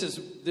 but this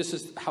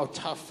is how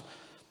tough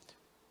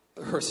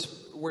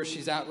where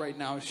she's at right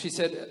now. She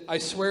said, I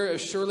swear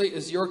as surely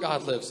as your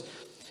God lives.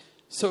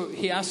 So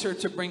he asked her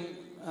to bring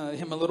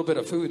him a little bit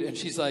of food, and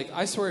she's like,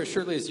 I swear as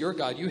surely as your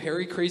God, you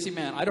hairy, crazy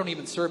man, I don't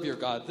even serve your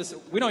God.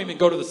 We don't even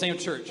go to the same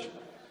church.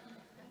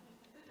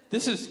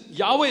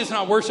 Yahweh is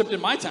not worshipped in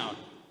my town.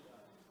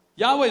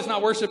 Yahweh is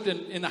not worshipped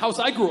in the house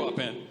I grew up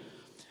in.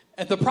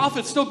 And the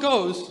prophet still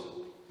goes,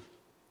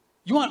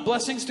 you want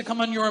blessings to come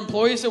on your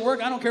employees at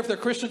work? I don't care if they're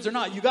Christians or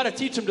not. You got to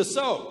teach them to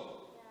sow.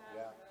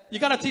 You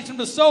got to teach them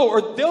to sow,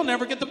 or they'll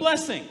never get the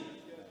blessing.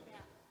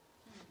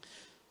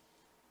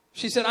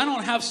 She said, I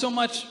don't have so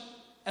much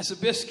as a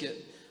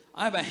biscuit.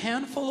 I have a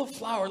handful of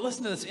flour,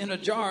 listen to this, in a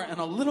jar, and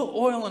a little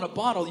oil in a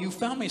bottle. You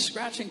found me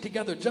scratching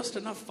together just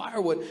enough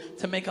firewood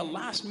to make a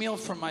last meal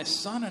for my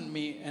son and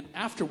me, and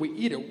after we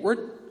eat it,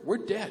 we're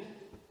dead.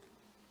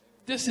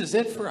 This is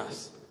it for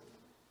us.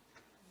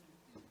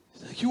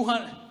 Like,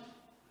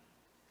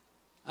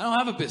 I don't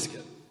have a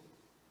biscuit.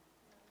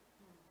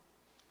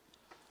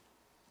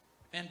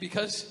 And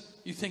because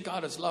you think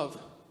God is love,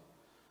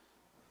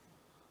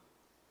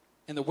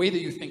 and the way that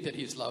you think that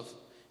he's love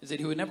is that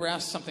he would never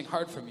ask something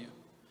hard from you.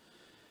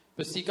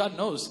 But see, God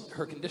knows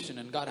her condition,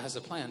 and God has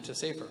a plan to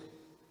save her.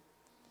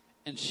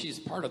 And she's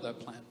part of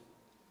that plan.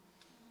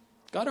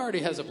 God already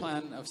has a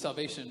plan of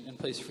salvation in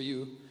place for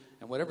you,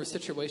 and whatever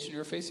situation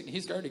you're facing,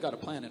 he's already got a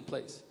plan in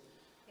place.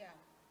 Yeah.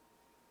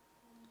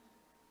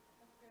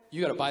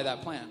 You got to buy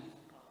that plan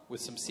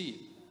with some seed.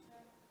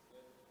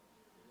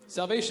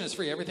 Salvation is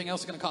free. Everything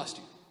else is going to cost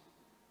you.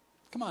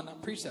 Come on, now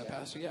preach that,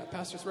 Pastor. Yeah,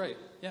 Pastor's right.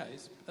 Yeah,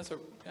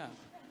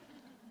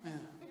 yeah.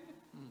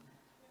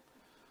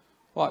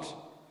 Watch.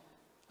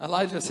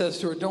 Elijah says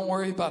to her, don't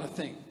worry about a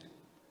thing.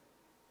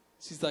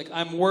 She's like,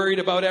 I'm worried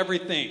about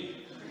everything.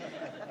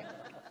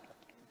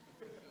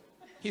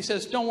 He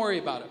says, don't worry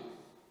about it.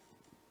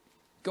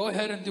 Go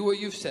ahead and do what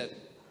you've said.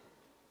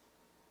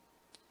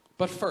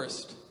 But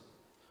first,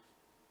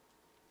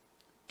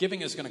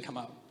 giving is going to come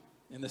out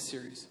in this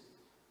series.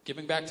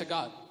 Giving back to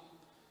God.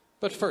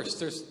 But first,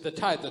 there's the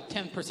tithe, the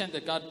 10%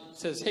 that God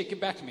says, hey, give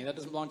back to me. That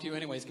doesn't belong to you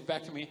anyways. Give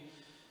back to me.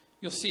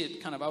 You'll see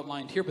it kind of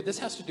outlined here, but this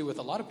has to do with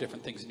a lot of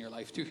different things in your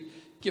life too.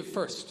 Give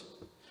first.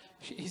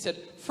 He said,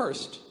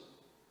 first.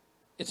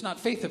 It's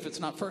not faith if it's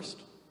not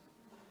first.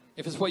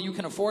 If it's what you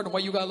can afford and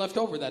what you got left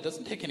over, that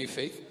doesn't take any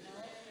faith.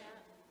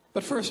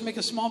 But first, make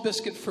a small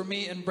biscuit for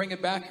me and bring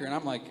it back here. And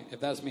I'm like, if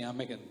that's me,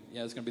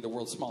 it's going to be the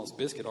world's smallest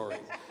biscuit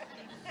already.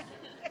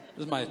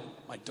 This is my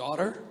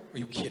daughter? Are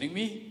you kidding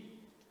me?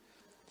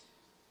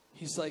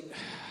 He's like,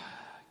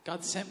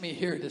 God sent me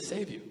here to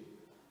save you.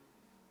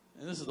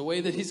 And this is the way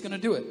that he's going to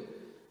do it.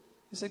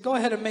 He said, go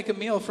ahead and make a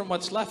meal from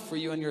what's left for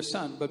you and your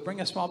son, but bring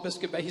a small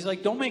biscuit back. He's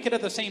like, don't make it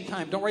at the same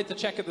time. Don't write the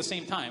check at the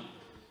same time,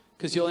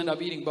 because you'll end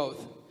up eating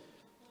both.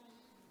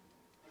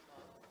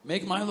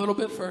 Make my little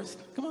bit first.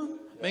 Come on.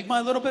 Make my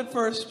little bit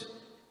first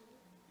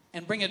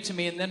and bring it to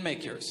me, and then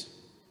make yours.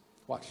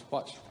 Watch.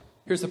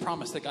 Here's the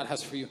promise that God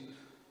has for you.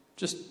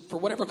 Just for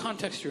whatever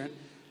context you're in.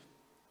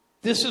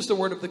 This is the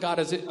word of the God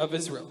of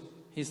Israel.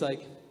 He's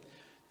like,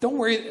 don't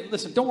worry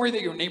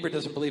that your neighbor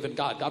doesn't believe in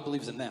God. God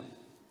believes in them.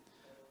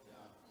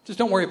 Just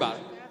don't worry about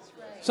it.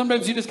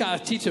 Sometimes you just got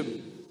to teach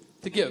them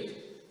to give.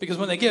 Because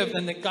when they give,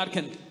 then God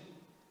can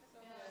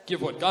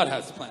give what God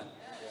has planned.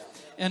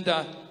 And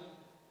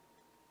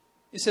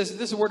it says,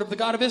 this is the word of the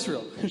God of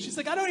Israel. She's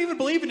like, I don't even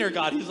believe in your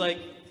God. He's like,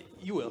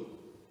 you will.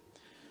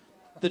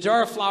 The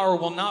jar of flour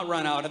will not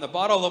run out, and the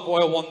bottle of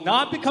oil will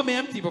not become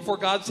empty before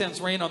God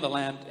sends rain on the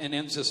land and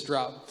ends this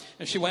drought.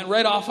 And she went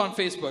right off on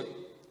Facebook.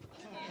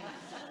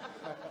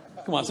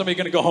 Come on, somebody's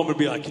going to go home and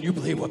be like, can you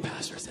believe what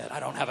Pastor said?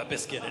 I don't have a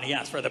biscuit, and he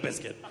asked for the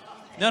biscuit.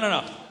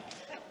 No.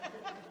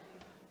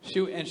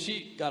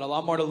 She got a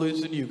lot more to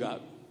lose than you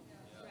got.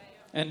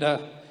 And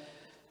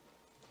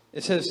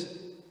it says,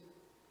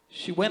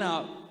 she went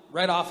out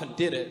right off and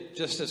did it,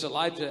 just as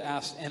Elijah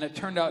asked, and it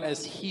turned out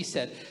as he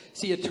said.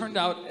 See, it turned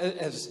out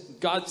as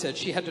God said.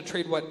 She had to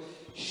trade what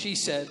she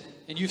said.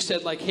 And you've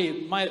said, like,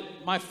 hey,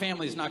 my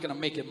family's not going to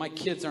make it. My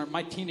kids aren't,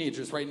 my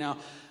teenagers right now.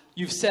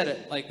 You've said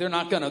it. Like, they're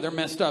not going to. They're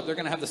messed up. They're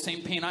going to have the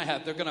same pain I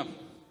had. They're going to.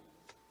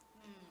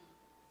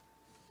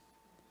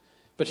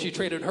 But she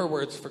traded her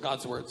words for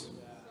God's words.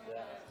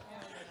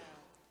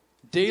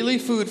 Daily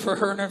food for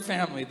her and her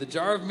family. The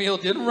jar of meal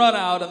didn't run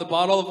out and the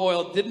bottle of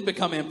oil didn't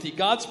become empty.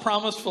 God's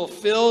promise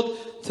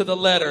fulfilled to the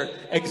letter,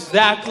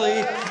 exactly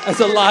as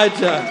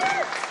Elijah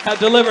had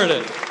delivered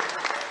it.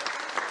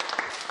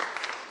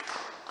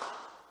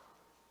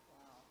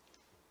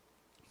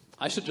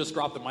 I should just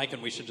drop the mic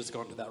and we should just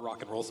go into that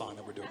rock and roll song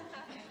that we're doing.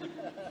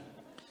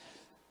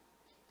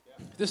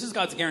 This is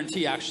God's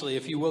guarantee, actually,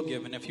 if you will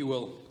give and if you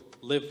will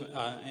live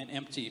an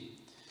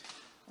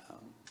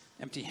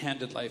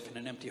empty-handed life and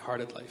an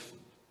empty-hearted life.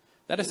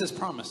 That is his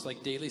promise,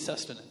 like daily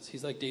sustenance.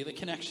 He's like daily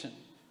connection.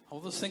 All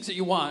those things that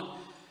you want,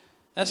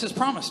 that's his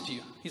promise to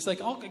you. He's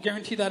like, I'll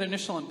guarantee that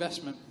initial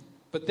investment.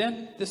 But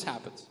then this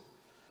happens.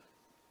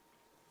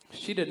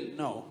 She didn't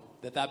know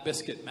that that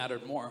biscuit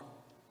mattered more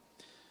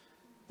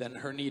than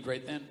her need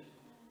right then.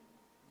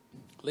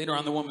 Later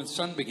on, the woman's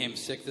son became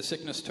sick. The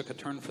sickness took a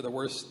turn for the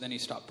worse. Then he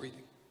stopped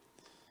breathing.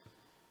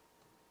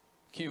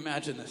 Can you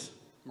imagine this?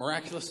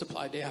 Miraculous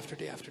supply day after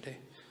day after day.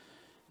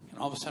 And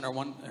all of a sudden,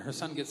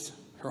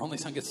 her only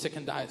son gets sick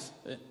and dies.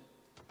 It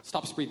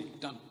stops breathing.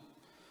 Done.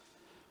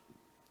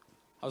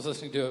 I was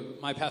listening to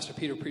my pastor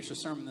Peter preach a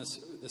sermon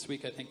this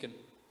week, I think, and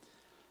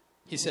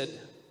he said,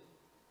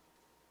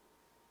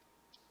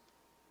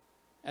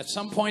 at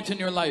some point in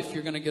your life,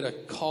 you're going to get a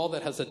call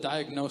that has a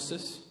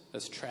diagnosis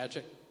that's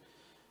tragic.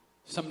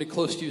 Somebody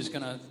close to you is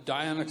going to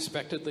die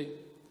unexpectedly.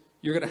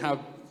 You're going to have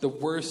the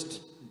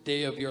worst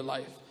day of your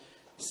life.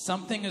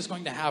 Something is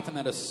going to happen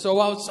that is so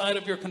outside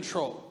of your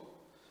control.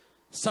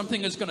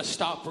 Something is going to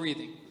stop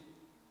breathing.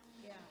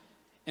 Yeah.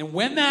 And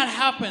when that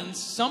happens,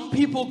 some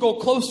people go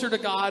closer to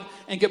God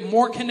and get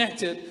more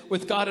connected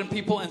with God and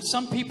people. And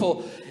some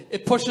people,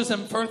 it pushes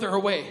them further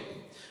away.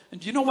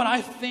 And do you know what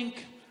I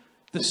think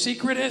the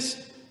secret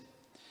is?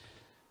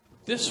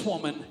 This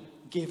woman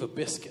gave a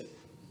biscuit.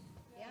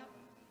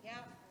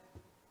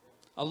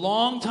 A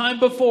long time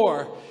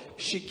before,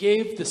 she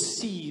gave the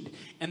seed.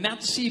 And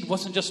that seed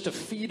wasn't just to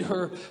feed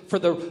her for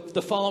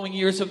the following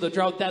years of the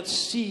drought. That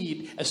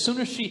seed, as soon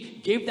as she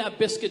gave that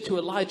biscuit to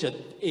Elijah,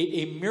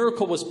 a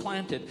miracle was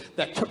planted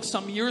that took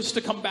some years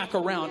to come back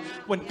around.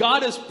 When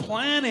God is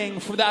planning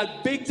for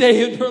that big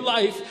day in your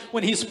life,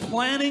 when he's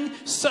planning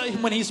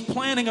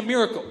a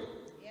miracle.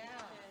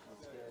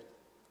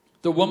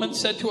 The woman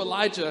said to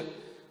Elijah,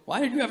 why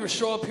did you ever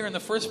show up here in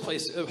the first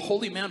place? A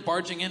holy man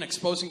barging in,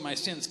 exposing my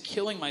sins,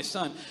 killing my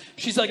son.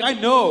 She's like, I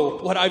know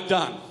what I've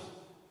done.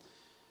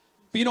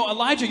 But you know,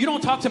 Elijah, you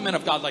don't talk to men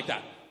of God like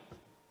that.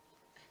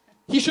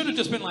 He should have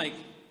just been like,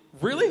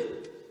 really?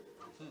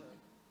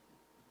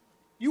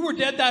 You were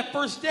dead that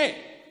first day.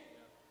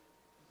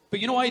 But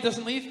you know why he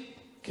doesn't leave?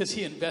 Because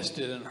he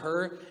invested in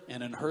her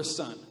and in her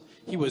son.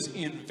 He was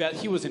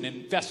an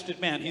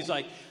invested man. He's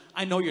like,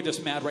 I know you're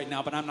just mad right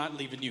now, but I'm not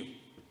leaving you.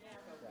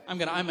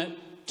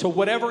 To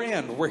whatever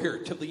end, we're here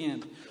till the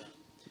end.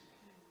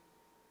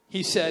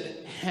 He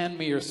said, hand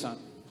me your son.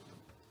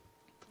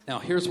 Now,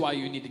 here's why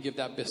you need to give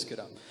that biscuit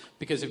up.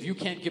 Because if you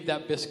can't give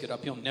that biscuit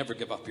up, you'll never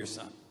give up your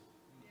son.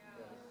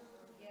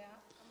 Yeah.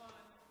 Come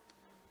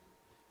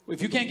on.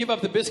 If you can't give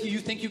up the biscuit you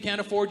think you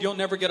can't afford, you'll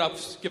never give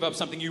up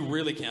something you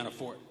really can't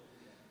afford.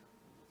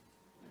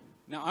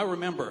 Now, I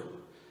remember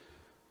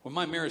when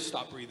my marriage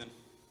stopped breathing.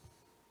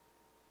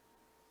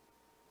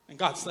 And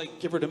God's like,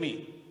 give her to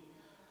me.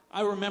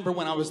 I remember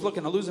when I was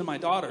looking at losing my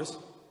daughters.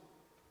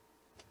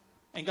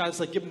 And God's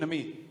like, give them to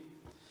me.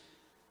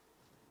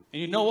 And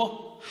you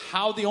know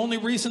how the only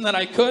reason that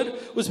I could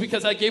was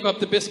because I gave up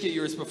the biscuit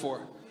years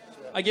before.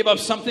 I gave up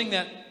something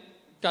that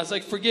God's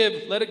like,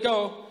 forgive, let it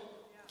go.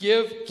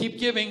 Give, keep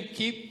giving,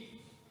 keep.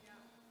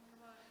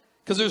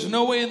 Because there's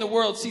no way in the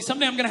world. See,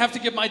 someday I'm going to have to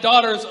give my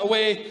daughters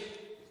away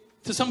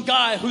to some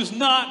guy who's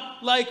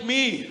not like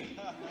me.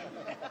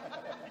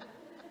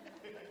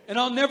 And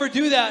I'll never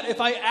do that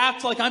if I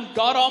act like I'm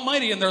God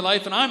Almighty in their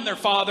life and I'm their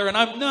father.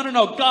 And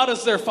no, God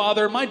is their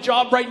father. My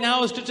job right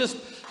now is to just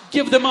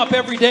give them up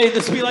every day and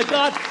just be like,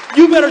 God,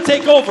 you better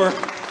take over.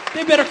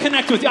 They better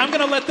connect with you. I'm going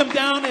to let them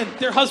down and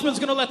their husband's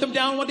going to let them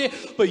down one day.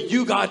 But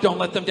you, God, don't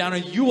let them down.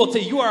 And you will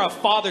say, you are a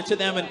father to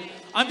them. And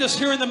I'm just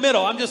here in the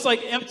middle. I'm just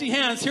like empty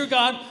hands. Here,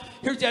 God.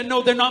 Here, Dad.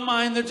 No, they're not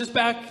mine. They're just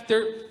back.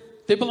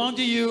 They belong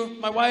to you.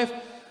 My wife.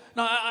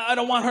 No, I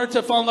don't want her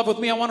to fall in love with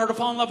me. I want her to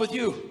fall in love with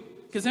you.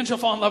 Because then she'll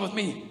fall in love with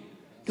me.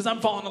 Because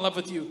I'm falling in love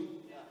with you.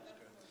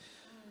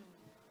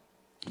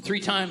 3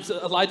 times,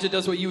 Elijah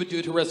does what you would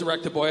do to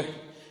resurrect a boy.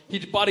 He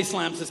body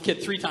slams his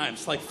kid 3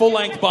 times, like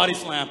full-length body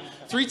slam.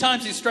 3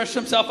 times he stretched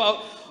himself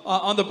out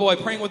on the boy,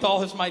 praying with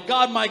all his might.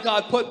 God, my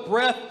God, put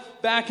breath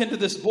back into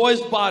this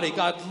boy's body.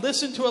 God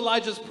listened to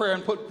Elijah's prayer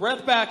and put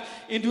breath back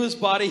into his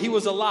body. He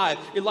was alive.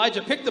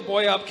 Elijah picked the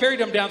boy up, carried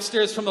him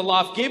downstairs from the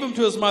loft, gave him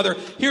to his mother.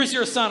 Here's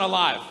your son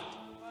alive.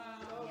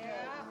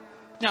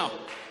 Now,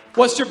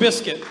 what's your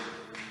biscuit?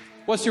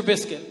 What's your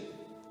biscuit?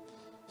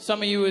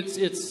 Some of you,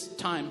 it's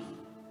time.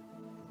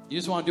 You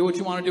just want to do what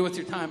you want to do with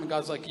your time. And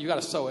God's like, you got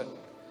to sow it.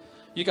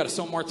 You got to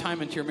sow more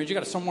time into your marriage. You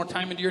got to sow more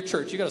time into your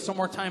church. You got to sow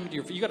more time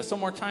into you got to sow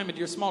more time into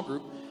your small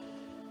group.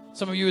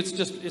 Some of you, it's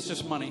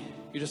just money.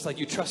 You're just like,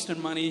 you trust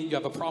in money. You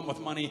have a problem with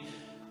money.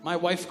 My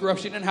wife grew up,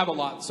 she didn't have a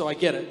lot, so I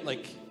get it.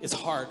 Like, it's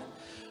hard.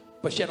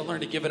 But she had to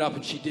learn to give it up,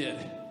 and she did.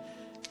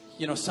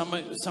 You know, some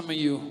of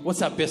you, what's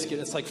that biscuit?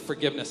 It's like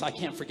forgiveness. I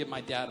can't forgive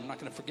my dad. I'm not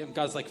going to forgive him.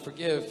 God's like,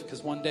 forgive,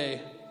 because one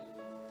day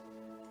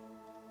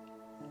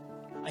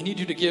I need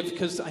you to give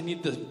because I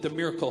need the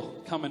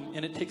miracle coming,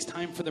 and it takes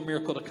time for the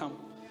miracle to come.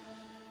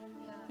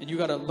 And you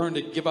got to learn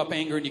to give up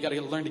anger, and you got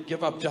to learn to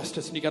give up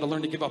justice, and you got to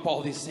learn to give up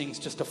all these things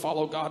just to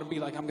follow God and be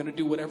like, I'm going to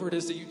do whatever it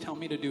is that you tell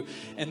me to do.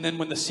 And then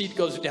when the seed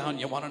goes down,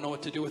 you want to know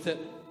what to do with it?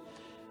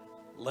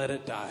 Let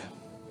it die.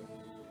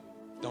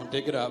 Don't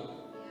dig it up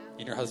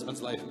in your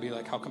husband's life and be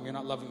like, how come you're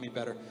not loving me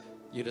better?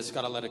 You just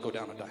got to let it go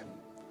down and die.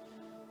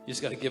 You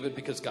just got to give it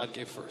because God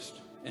gave first.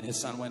 And his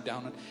son went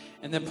down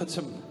and then put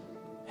some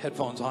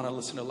headphones on and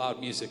listen to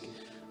loud music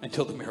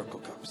until the miracle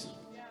comes.